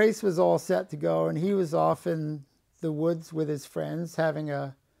the race was all set to go, and he was off in the woods with his friends having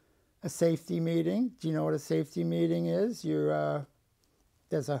a safety meeting. Do you know what a safety meeting is?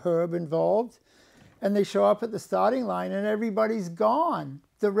 There's a herb involved, and they show up at the starting line, and everybody's gone.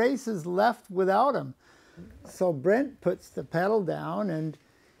 The race is left without him. So Brent puts the pedal down, and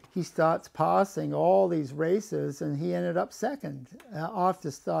he starts passing all these races, and he ended up second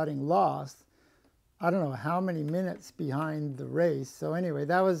after starting last. I don't know how many minutes behind the race. So anyway,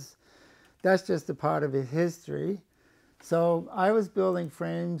 that's just a part of his history. So I was building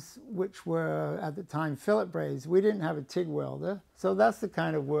frames which were, at the time, fillet braze. We didn't have a TIG welder. So that's the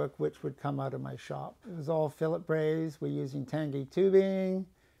kind of work which would come out of my shop. It was all fillet braze. We're using Tanguy tubing.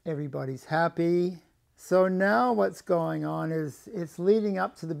 Everybody's happy. So now what's going on is it's leading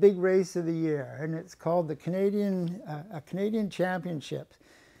up to the big race of the year, and it's called the Canadian Championship.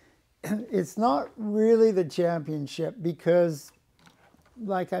 It's not really the championship because,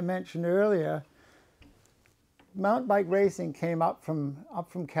 like I mentioned earlier, mountain bike racing came up from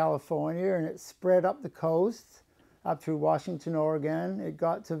California, and it spread up the coast, up through Washington, Oregon. It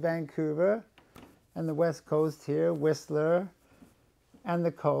got to Vancouver and the west coast here, Whistler, and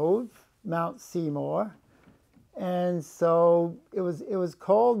the Cove, Mount Seymour. And so it was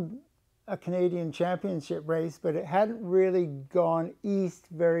called a Canadian Championship race, but it hadn't really gone east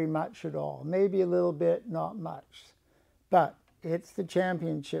very much at all. Maybe a little bit, not much. But it's the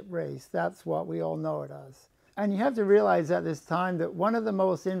championship race. That's what we all know it as. And you have to realize at this time that one of the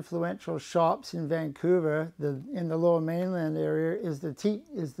most influential shops in Vancouver, in the Lower Mainland area, is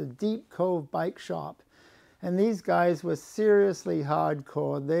the Deep Cove Bike Shop. And these guys were seriously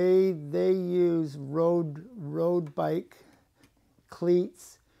hardcore. They use road bike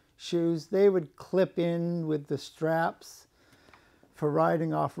cleats, shoes. They would clip in with the straps for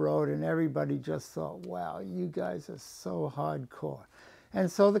riding off-road, and everybody just thought, wow, you guys are so hardcore. And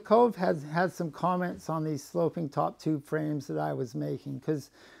so the Cove had some comments on these sloping top tube frames that I was making, because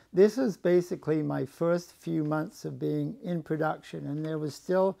this was basically my first few months of being in production, and there was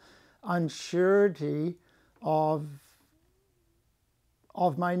still unsurety of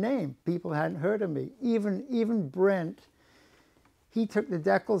my name. People hadn't heard of me. Even Brent, he took the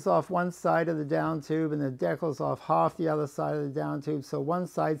decals off one side of the down tube and the decals off half the other side of the down tube. So one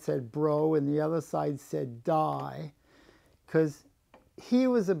side said bro and the other side said die, because he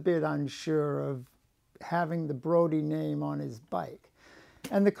was a bit unsure of having the Brodie name on his bike.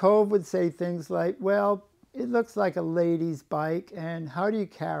 And the Cove would say things like, well, it looks like a lady's bike, and how do you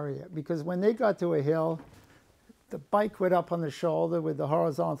carry it? Because when they got to a hill, the bike went up on the shoulder with the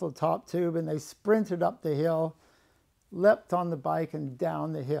horizontal top tube, and they sprinted up the hill, leapt on the bike, and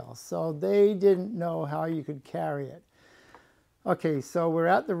down the hill. So they didn't know how you could carry it. Okay, so we're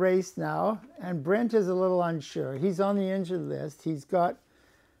at the race now, and Brent is a little unsure. He's on the injured list. He's got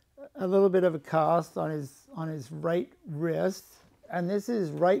a little bit of a cast on his right wrist, and this is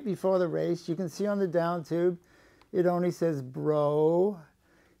right before the race. You can see on the down tube, it only says bro.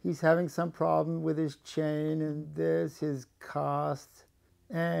 He's having some problem with his chain, and there's his cast.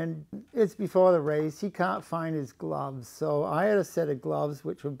 And it's before the race. He can't find his gloves. So I had a set of gloves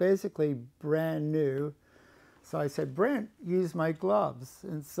which were basically brand new. So I said, Brent, use my gloves.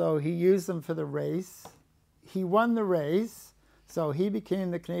 And so he used them for the race. He won the race, so he became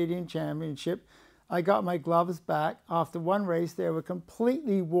the Canadian Championship. I got my gloves back. After one race, they were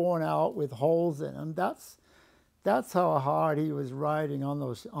completely worn out with holes in them. That's how hard he was riding on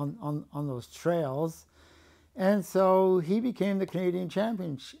those trails. And so he became the Canadian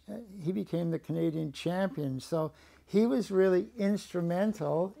champion. He became the Canadian champion. So he was really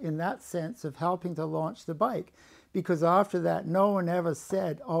instrumental in that sense of helping to launch the bike, because after that, no one ever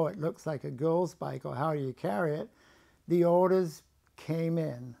said, oh, it looks like a girl's bike, or how do you carry it? The orders came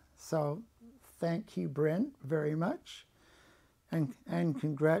in. So thank you, Brent, very much. And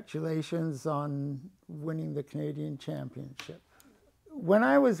congratulations on winning the Canadian Championship. When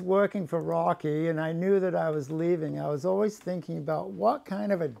I was working for Rocky and I knew that I was leaving, I was always thinking about what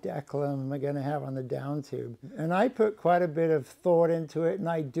kind of a decal am I going to have on the down tube. And I put quite a bit of thought into it, and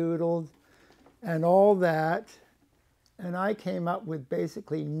I doodled and all that, and I came up with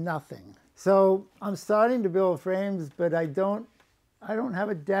basically nothing. So I'm starting to build frames, but I don't have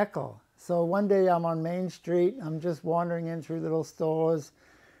a decal. So one day I'm on Main Street, I'm just wandering in through little stores,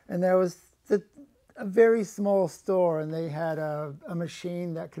 and there was a very small store, and they had a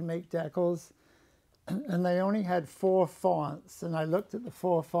machine that could make decals. and they only had 4 fonts. And I looked at the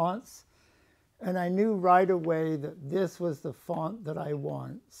 4 fonts, and I knew right away that this was the font that I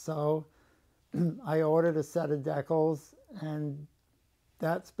want. So I ordered a set of decals, and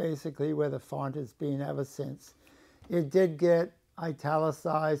that's basically where the font has been ever since. It did get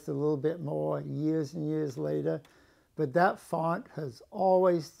italicized a little bit more years and years later, but that font has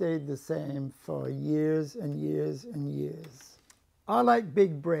always stayed the same for years and years and years. I like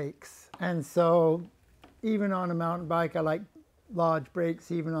big brakes, and so even on a mountain bike, I like large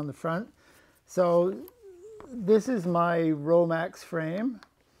brakes even on the front. So this is my Romax frame,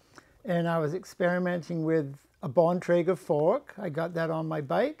 and I was experimenting with a Bontrager fork. I got that on my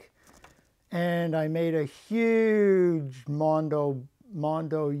bike, and I made a huge Mondo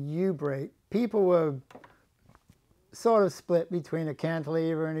U-brake. People were sort of split between a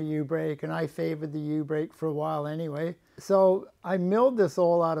cantilever and a U-brake, and I favored the U-brake for a while anyway. So I milled this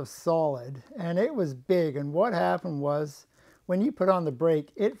all out of solid, and it was big, and what happened was when you put on the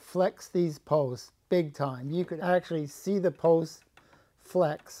brake, it flexed these posts big time. You could actually see the posts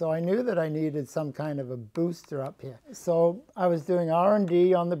flex, so I knew that I needed some kind of a booster up here. So I was doing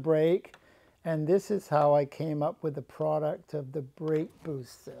R&D on the brake, and this is how I came up with the product of the brake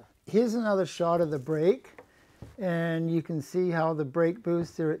booster. Here's another shot of the brake. And you can see how the brake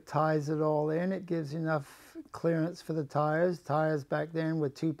booster, it ties it all in. It gives enough clearance for the tires. Tires back then were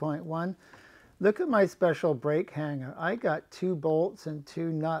 2.1. Look at my special brake hanger. I got 2 bolts and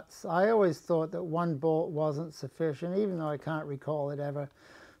 2 nuts. I always thought that 1 bolt wasn't sufficient, even though I can't recall it ever.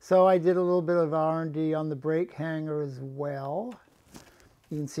 So I did a little bit of R&D on the brake hanger as well.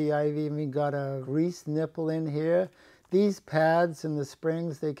 You can see I've even got a greased nipple in here. These pads and the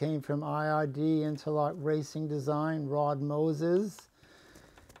springs, they came from IRD Interlock Racing Design, Rod Moses.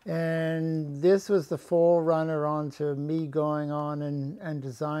 And this was the forerunner onto me going on and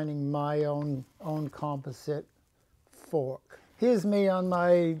designing my own composite fork. Here's me on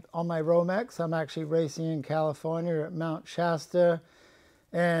my Romex. I'm actually racing in California at Mount Shasta.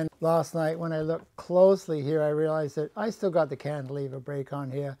 And last night when I looked closely here, I realized that I still got the cantilever brake on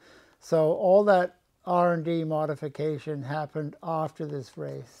here. So all that R&D modification happened after this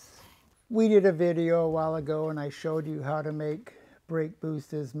race. We did a video a while ago and I showed you how to make brake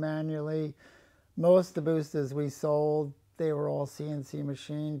boosters manually. Most of the boosters we sold, they were all CNC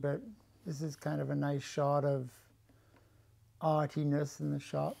machined, but this is kind of a nice shot of artiness in the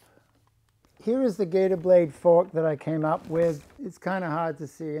shop. Here is the Gator Blade fork that I came up with. It's kind of hard to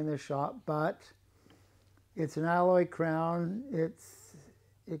see in the shop, but it's an alloy crown. It's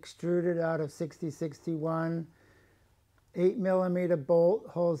extruded out of 6061. 8mm bolt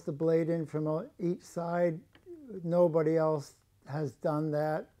holds the blade in from each side. Nobody else has done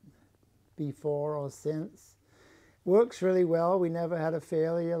that before or since. Works really well. We never had a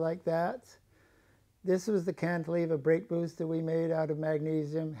failure like that. This was the cantilever brake booster we made out of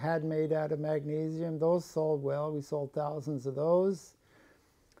magnesium, had made out of magnesium. Those sold well. We sold thousands of those.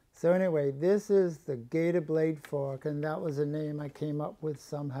 So anyway, this is the Gator Blade fork, and that was a name I came up with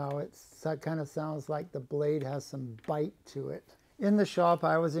somehow. It kind of sounds like the blade has some bite to it. In the shop,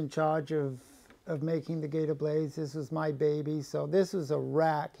 I was in charge of making the Gator Blades. This was my baby. So this was a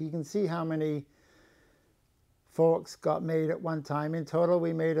rack. You can see how many forks got made at one time. In total,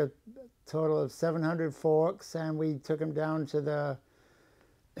 we made a total of 700 forks, and we took them down to the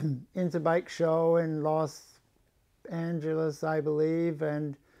Interbike show in Los Angeles, I believe,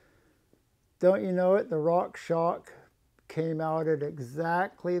 and don't you know it, the Rock Shock came out at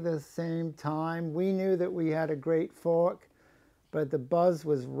exactly the same time. We knew that we had a great fork, but the buzz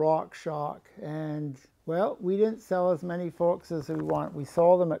was Rock Shock. And, well, we didn't sell as many forks as we want. We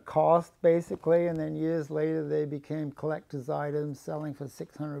sold them at cost, basically, and then years later they became collector's items selling for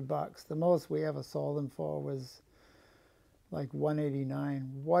 $600. The most we ever sold them for was like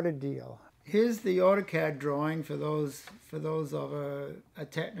 $189. What a deal. Here's the AutoCAD drawing for those of a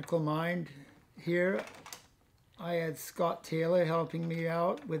technical mind. Here I had Scott Taylor helping me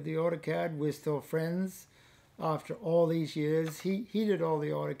out with the AutoCAD. We're still friends after all these years. He did all the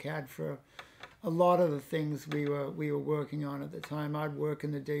AutoCAD for a lot of the things we were working on at the time. I'd work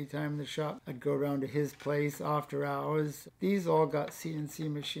in the daytime in the shop. I'd go around to his place after hours. These all got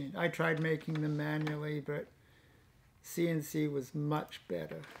CNC machined. I tried making them manually, but CNC was much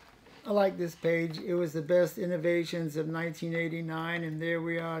better. I like this page. It was the best innovations of 1989, and there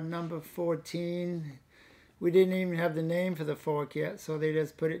we are, number 14. We didn't even have the name for the fork yet, so they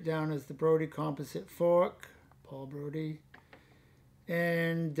just put it down as the Brodie composite fork, Paul Brodie.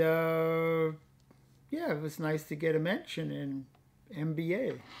 And yeah, it was nice to get a mention in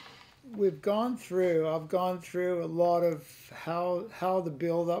MBA. I've gone through a lot of how the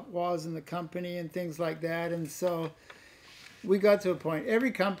build-up was in the company and things like that. And so we got to a point,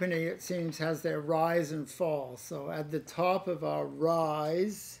 every company, it seems, has their rise and fall. So at the top of our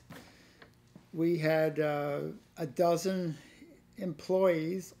rise, we had a dozen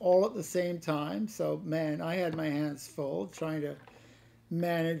employees all at the same time. So, man, I had my hands full trying to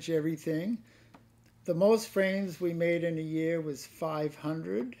manage everything. The most frames we made in a year was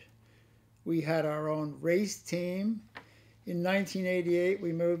 500. We had our own race team. In 1988,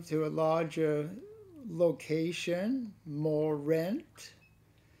 we moved to a larger location, more rent.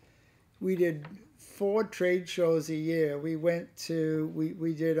 We did 4 trade shows a year. We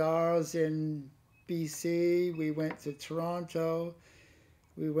did ours in BC, we went to Toronto,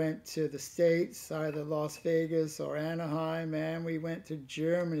 we went to the States, either Las Vegas or Anaheim, and we went to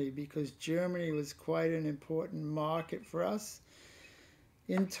Germany because Germany was quite an important market for us.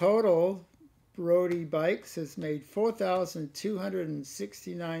 In total, Brodie Bikes has made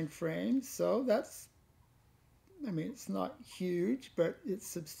 4,269 frames, so that's, I mean, it's not huge, but it's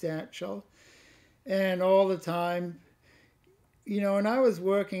substantial. And all the time, you know, when I was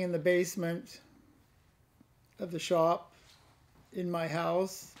working in the basement of the shop in my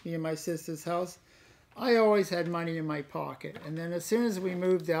house, me and my sister's house, I always had money in my pocket. And then as soon as we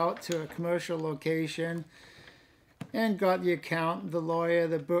moved out to a commercial location and got the accountant, the lawyer,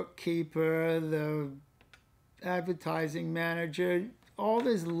 the bookkeeper, the advertising manager, all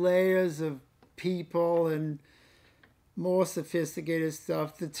these layers of people and more sophisticated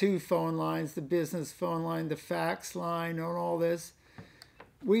stuff, the 2 phone lines, the business phone line, the fax line, and all this,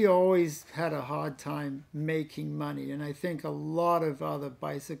 we always had a hard time making money. And I think a lot of other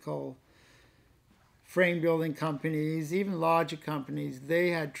bicycle frame building companies, even larger companies,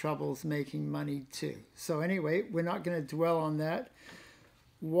 they had troubles making money too. So anyway, we're not going to dwell on that.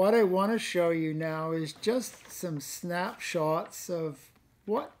 What I want to show you now is just some snapshots of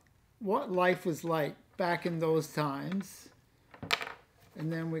what life was like back in those times,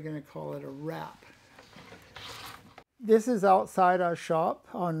 and then we're going to call it a wrap. This is outside our shop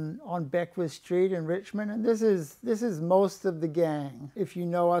on Beckwith Street in Richmond, and this is most of the gang. If you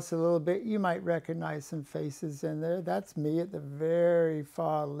know us a little bit, you might recognize some faces in there. That's me at the very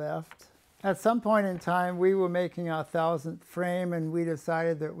far left. At some point in time, we were making our 1,000th frame, and we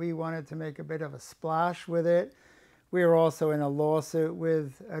decided that we wanted to make a bit of a splash with it. We were also in a lawsuit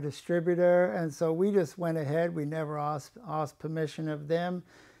with a distributor, and so we just went ahead. We never asked permission of them,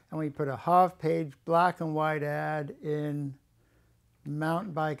 and we put a half-page black and white ad in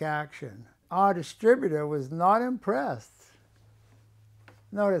Mountain Bike Action. Our distributor was not impressed.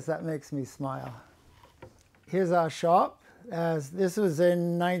 Notice that makes me smile. Here's our shop. As this was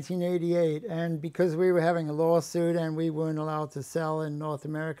in 1988, and because we were having a lawsuit and we weren't allowed to sell in North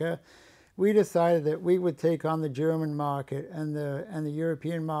America, we decided that we would take on the German market and the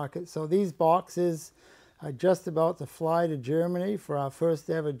European market. So these boxes are just about to fly to Germany for our first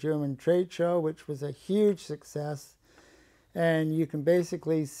ever German trade show, which was a huge success. And you can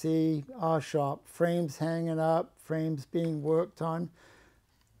basically see our shop, frames hanging up, frames being worked on.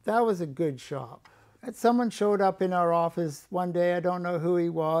 That was a good shop. And someone showed up in our office one day, I don't know who he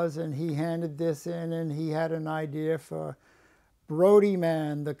was, and he handed this in, and he had an idea for Brodie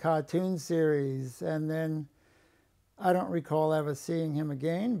Man, the cartoon series. And then I don't recall ever seeing him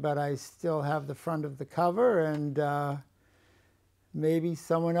again, but I still have the front of the cover, and maybe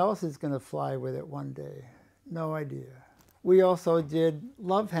someone else is going to fly with it one day. No idea. We also did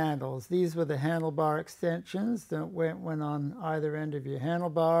love handles. These were the handlebar extensions that went on either end of your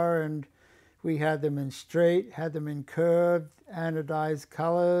handlebar, and we had them in straight, had them in curved, anodized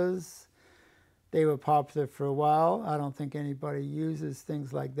colors. They were popular for a while. I don't think anybody uses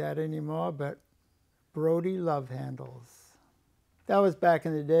things like that anymore, but Brodie love handles. That was back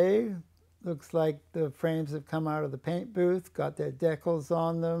in the day. Looks like the frames have come out of the paint booth, got their decals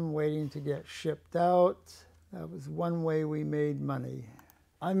on them, waiting to get shipped out. That was one way we made money.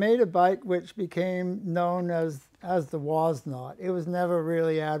 I made a bike which became known as the Wasn't. It was never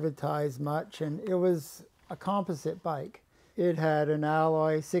really advertised much, and it was a composite bike. It had an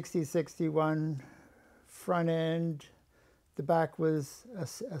alloy 6061 front end. The back was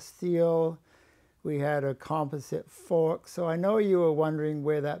a steel. We had a composite fork. So I know you were wondering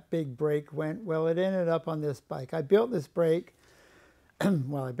where that big brake went. Well, it ended up on this bike. I built this brake.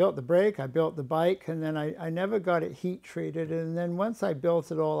 Well, I built the brake, I built the bike, and then I never got it heat treated. And then once I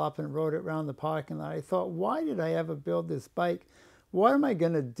built it all up and rode it around the parking lot, I thought, why did I ever build this bike? What am I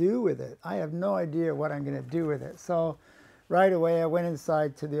going to do with it? I have no idea what I'm going to do with it. So right away I went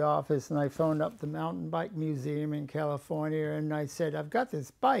inside to the office and I phoned up the Mountain Bike Museum in California, and I said, I've got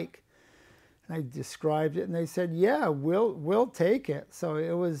this bike. And I described it, and they said, yeah, we'll take it. So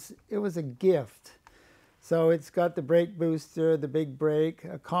it was a gift. So it's got the brake booster, the big brake,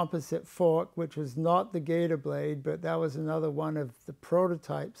 a composite fork, which was not the Gator blade, but that was another one of the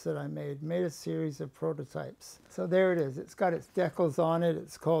prototypes that I made. Made a series of prototypes. So there it is. It's got its decals on it.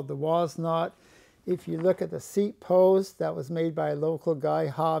 It's called the Wasnot. If you look at the seat post, that was made by a local guy,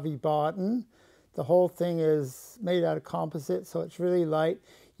 Harvey Barton. The whole thing is made out of composite, so it's really light.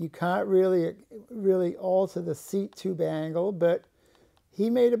 You can't really alter the seat tube angle, but he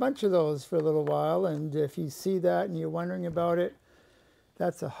made a bunch of those for a little while, and if you see that and you're wondering about it,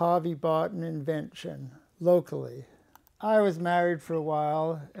 that's a Harvey Barton invention, locally. I was married for a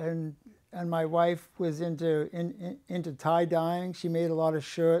while, and my wife was into tie-dyeing. She made a lot of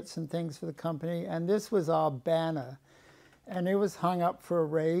shirts and things for the company, and this was our banner. And it was hung up for a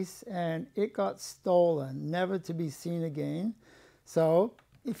race, and it got stolen, never to be seen again. So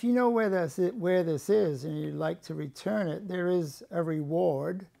if you know where this is and you'd like to return it, there is a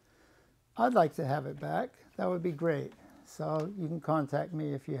reward. I'd like to have it back. That would be great. So you can contact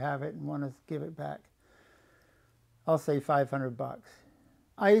me if you have it and want to give it back. I'll say $500.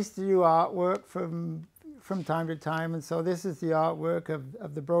 I used to do artwork from time to time, and so this is the artwork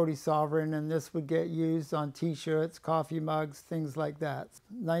of the Brodie Sovereign, and this would get used on t-shirts, coffee mugs, things like that.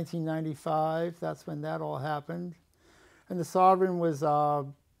 1995, that's when that all happened. And the Sovereign was a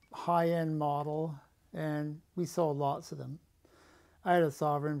high-end model, and we sold lots of them. I had a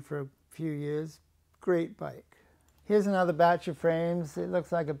Sovereign for a few years. Great bike. Here's another batch of frames. It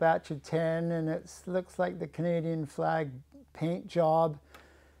looks like a batch of 10, and it looks like the Canadian flag paint job.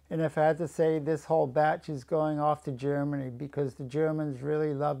 And if I had to say, this whole batch is going off to Germany because the Germans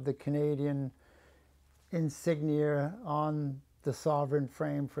really love the Canadian insignia on the Sovereign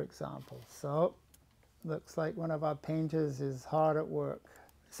frame, for example. So looks like one of our painters is hard at work.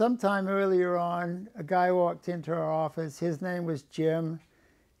 Sometime earlier on, a guy walked into our office. His name was Jim.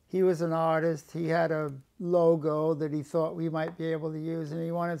 He was an artist. He had a logo that he thought we might be able to use, and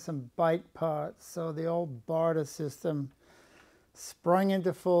he wanted some bike parts. So the old barter system sprung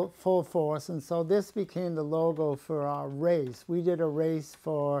into full force, and so this became the logo for our race. We did a race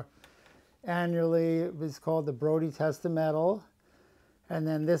for annually. It was called the Brodie Testamental, and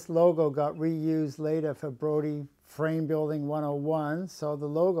then this logo got reused later for Brodie Frame Building 101, so the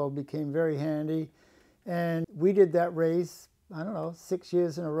logo became very handy. And we did that race, I don't know, 6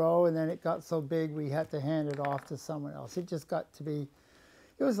 years in a row, and then it got so big we had to hand it off to someone else. It just got to be,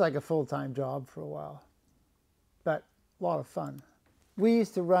 it was like a full-time job for a while, but a lot of fun. We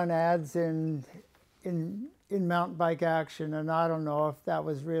used to run ads in mountain bike action, and I don't know if that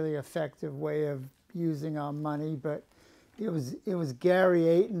was really an effective way of using our money, but it was Gary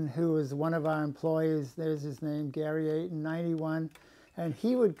Ayton, who was one of our employees. There's his name, Gary Ayton, 91, and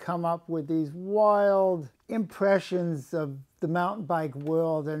he would come up with these wild impressions of the mountain bike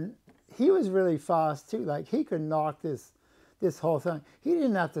world, and he was really fast too. Like, he could knock this whole thing. He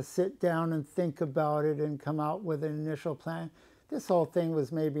didn't have to sit down and think about it and come out with an initial plan. This whole thing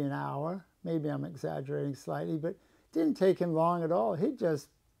was maybe an hour. Maybe I'm exaggerating slightly, but it didn't take him long at all. He'd just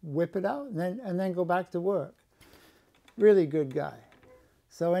whip it out and then go back to work. Really good guy.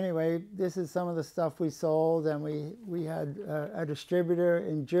 So anyway, this is some of the stuff we sold, and we had a distributor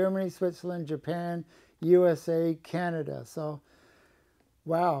in Germany, Switzerland, Japan, USA, Canada. So,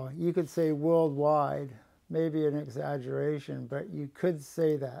 wow, you could say worldwide. Maybe an exaggeration, but you could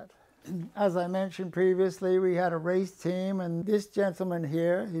say that. As I mentioned previously, we had a race team, and this gentleman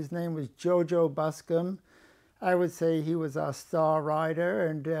here, his name was Jojo Buscom. I would say he was our star rider,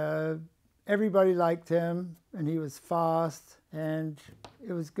 and everybody liked him, and he was fast, and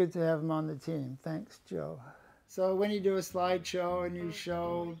it was good to have him on the team. Thanks, Joe. So when you do a slideshow and you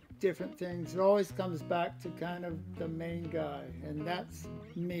show different things, it always comes back to kind of the main guy, and that's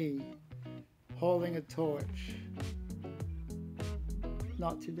me, holding a torch.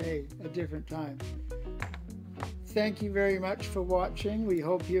 Not today, a different time. Thank you very much for watching. We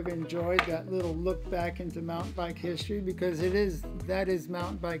hope you've enjoyed that little look back into mountain bike history, because that is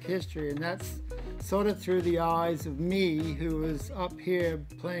mountain bike history, and that's sort of through the eyes of me, who is up here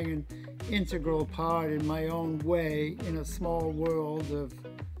playing an integral part in my own way in a small world of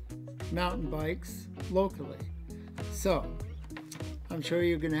mountain bikes locally. So, I'm sure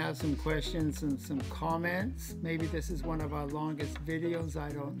you're going to have some questions and some comments. Maybe this is one of our longest videos, I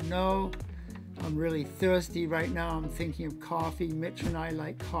don't know. I'm really thirsty right now. I'm thinking of coffee. Mitch and I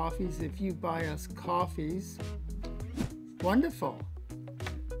like coffees. If you buy us coffees, wonderful.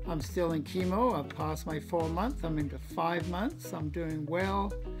 I'm still in chemo. I've passed my 4 month. I'm into 5 months. I'm doing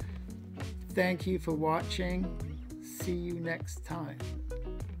well. Thank you for watching. See you next time.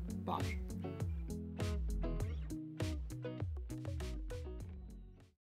 Bye.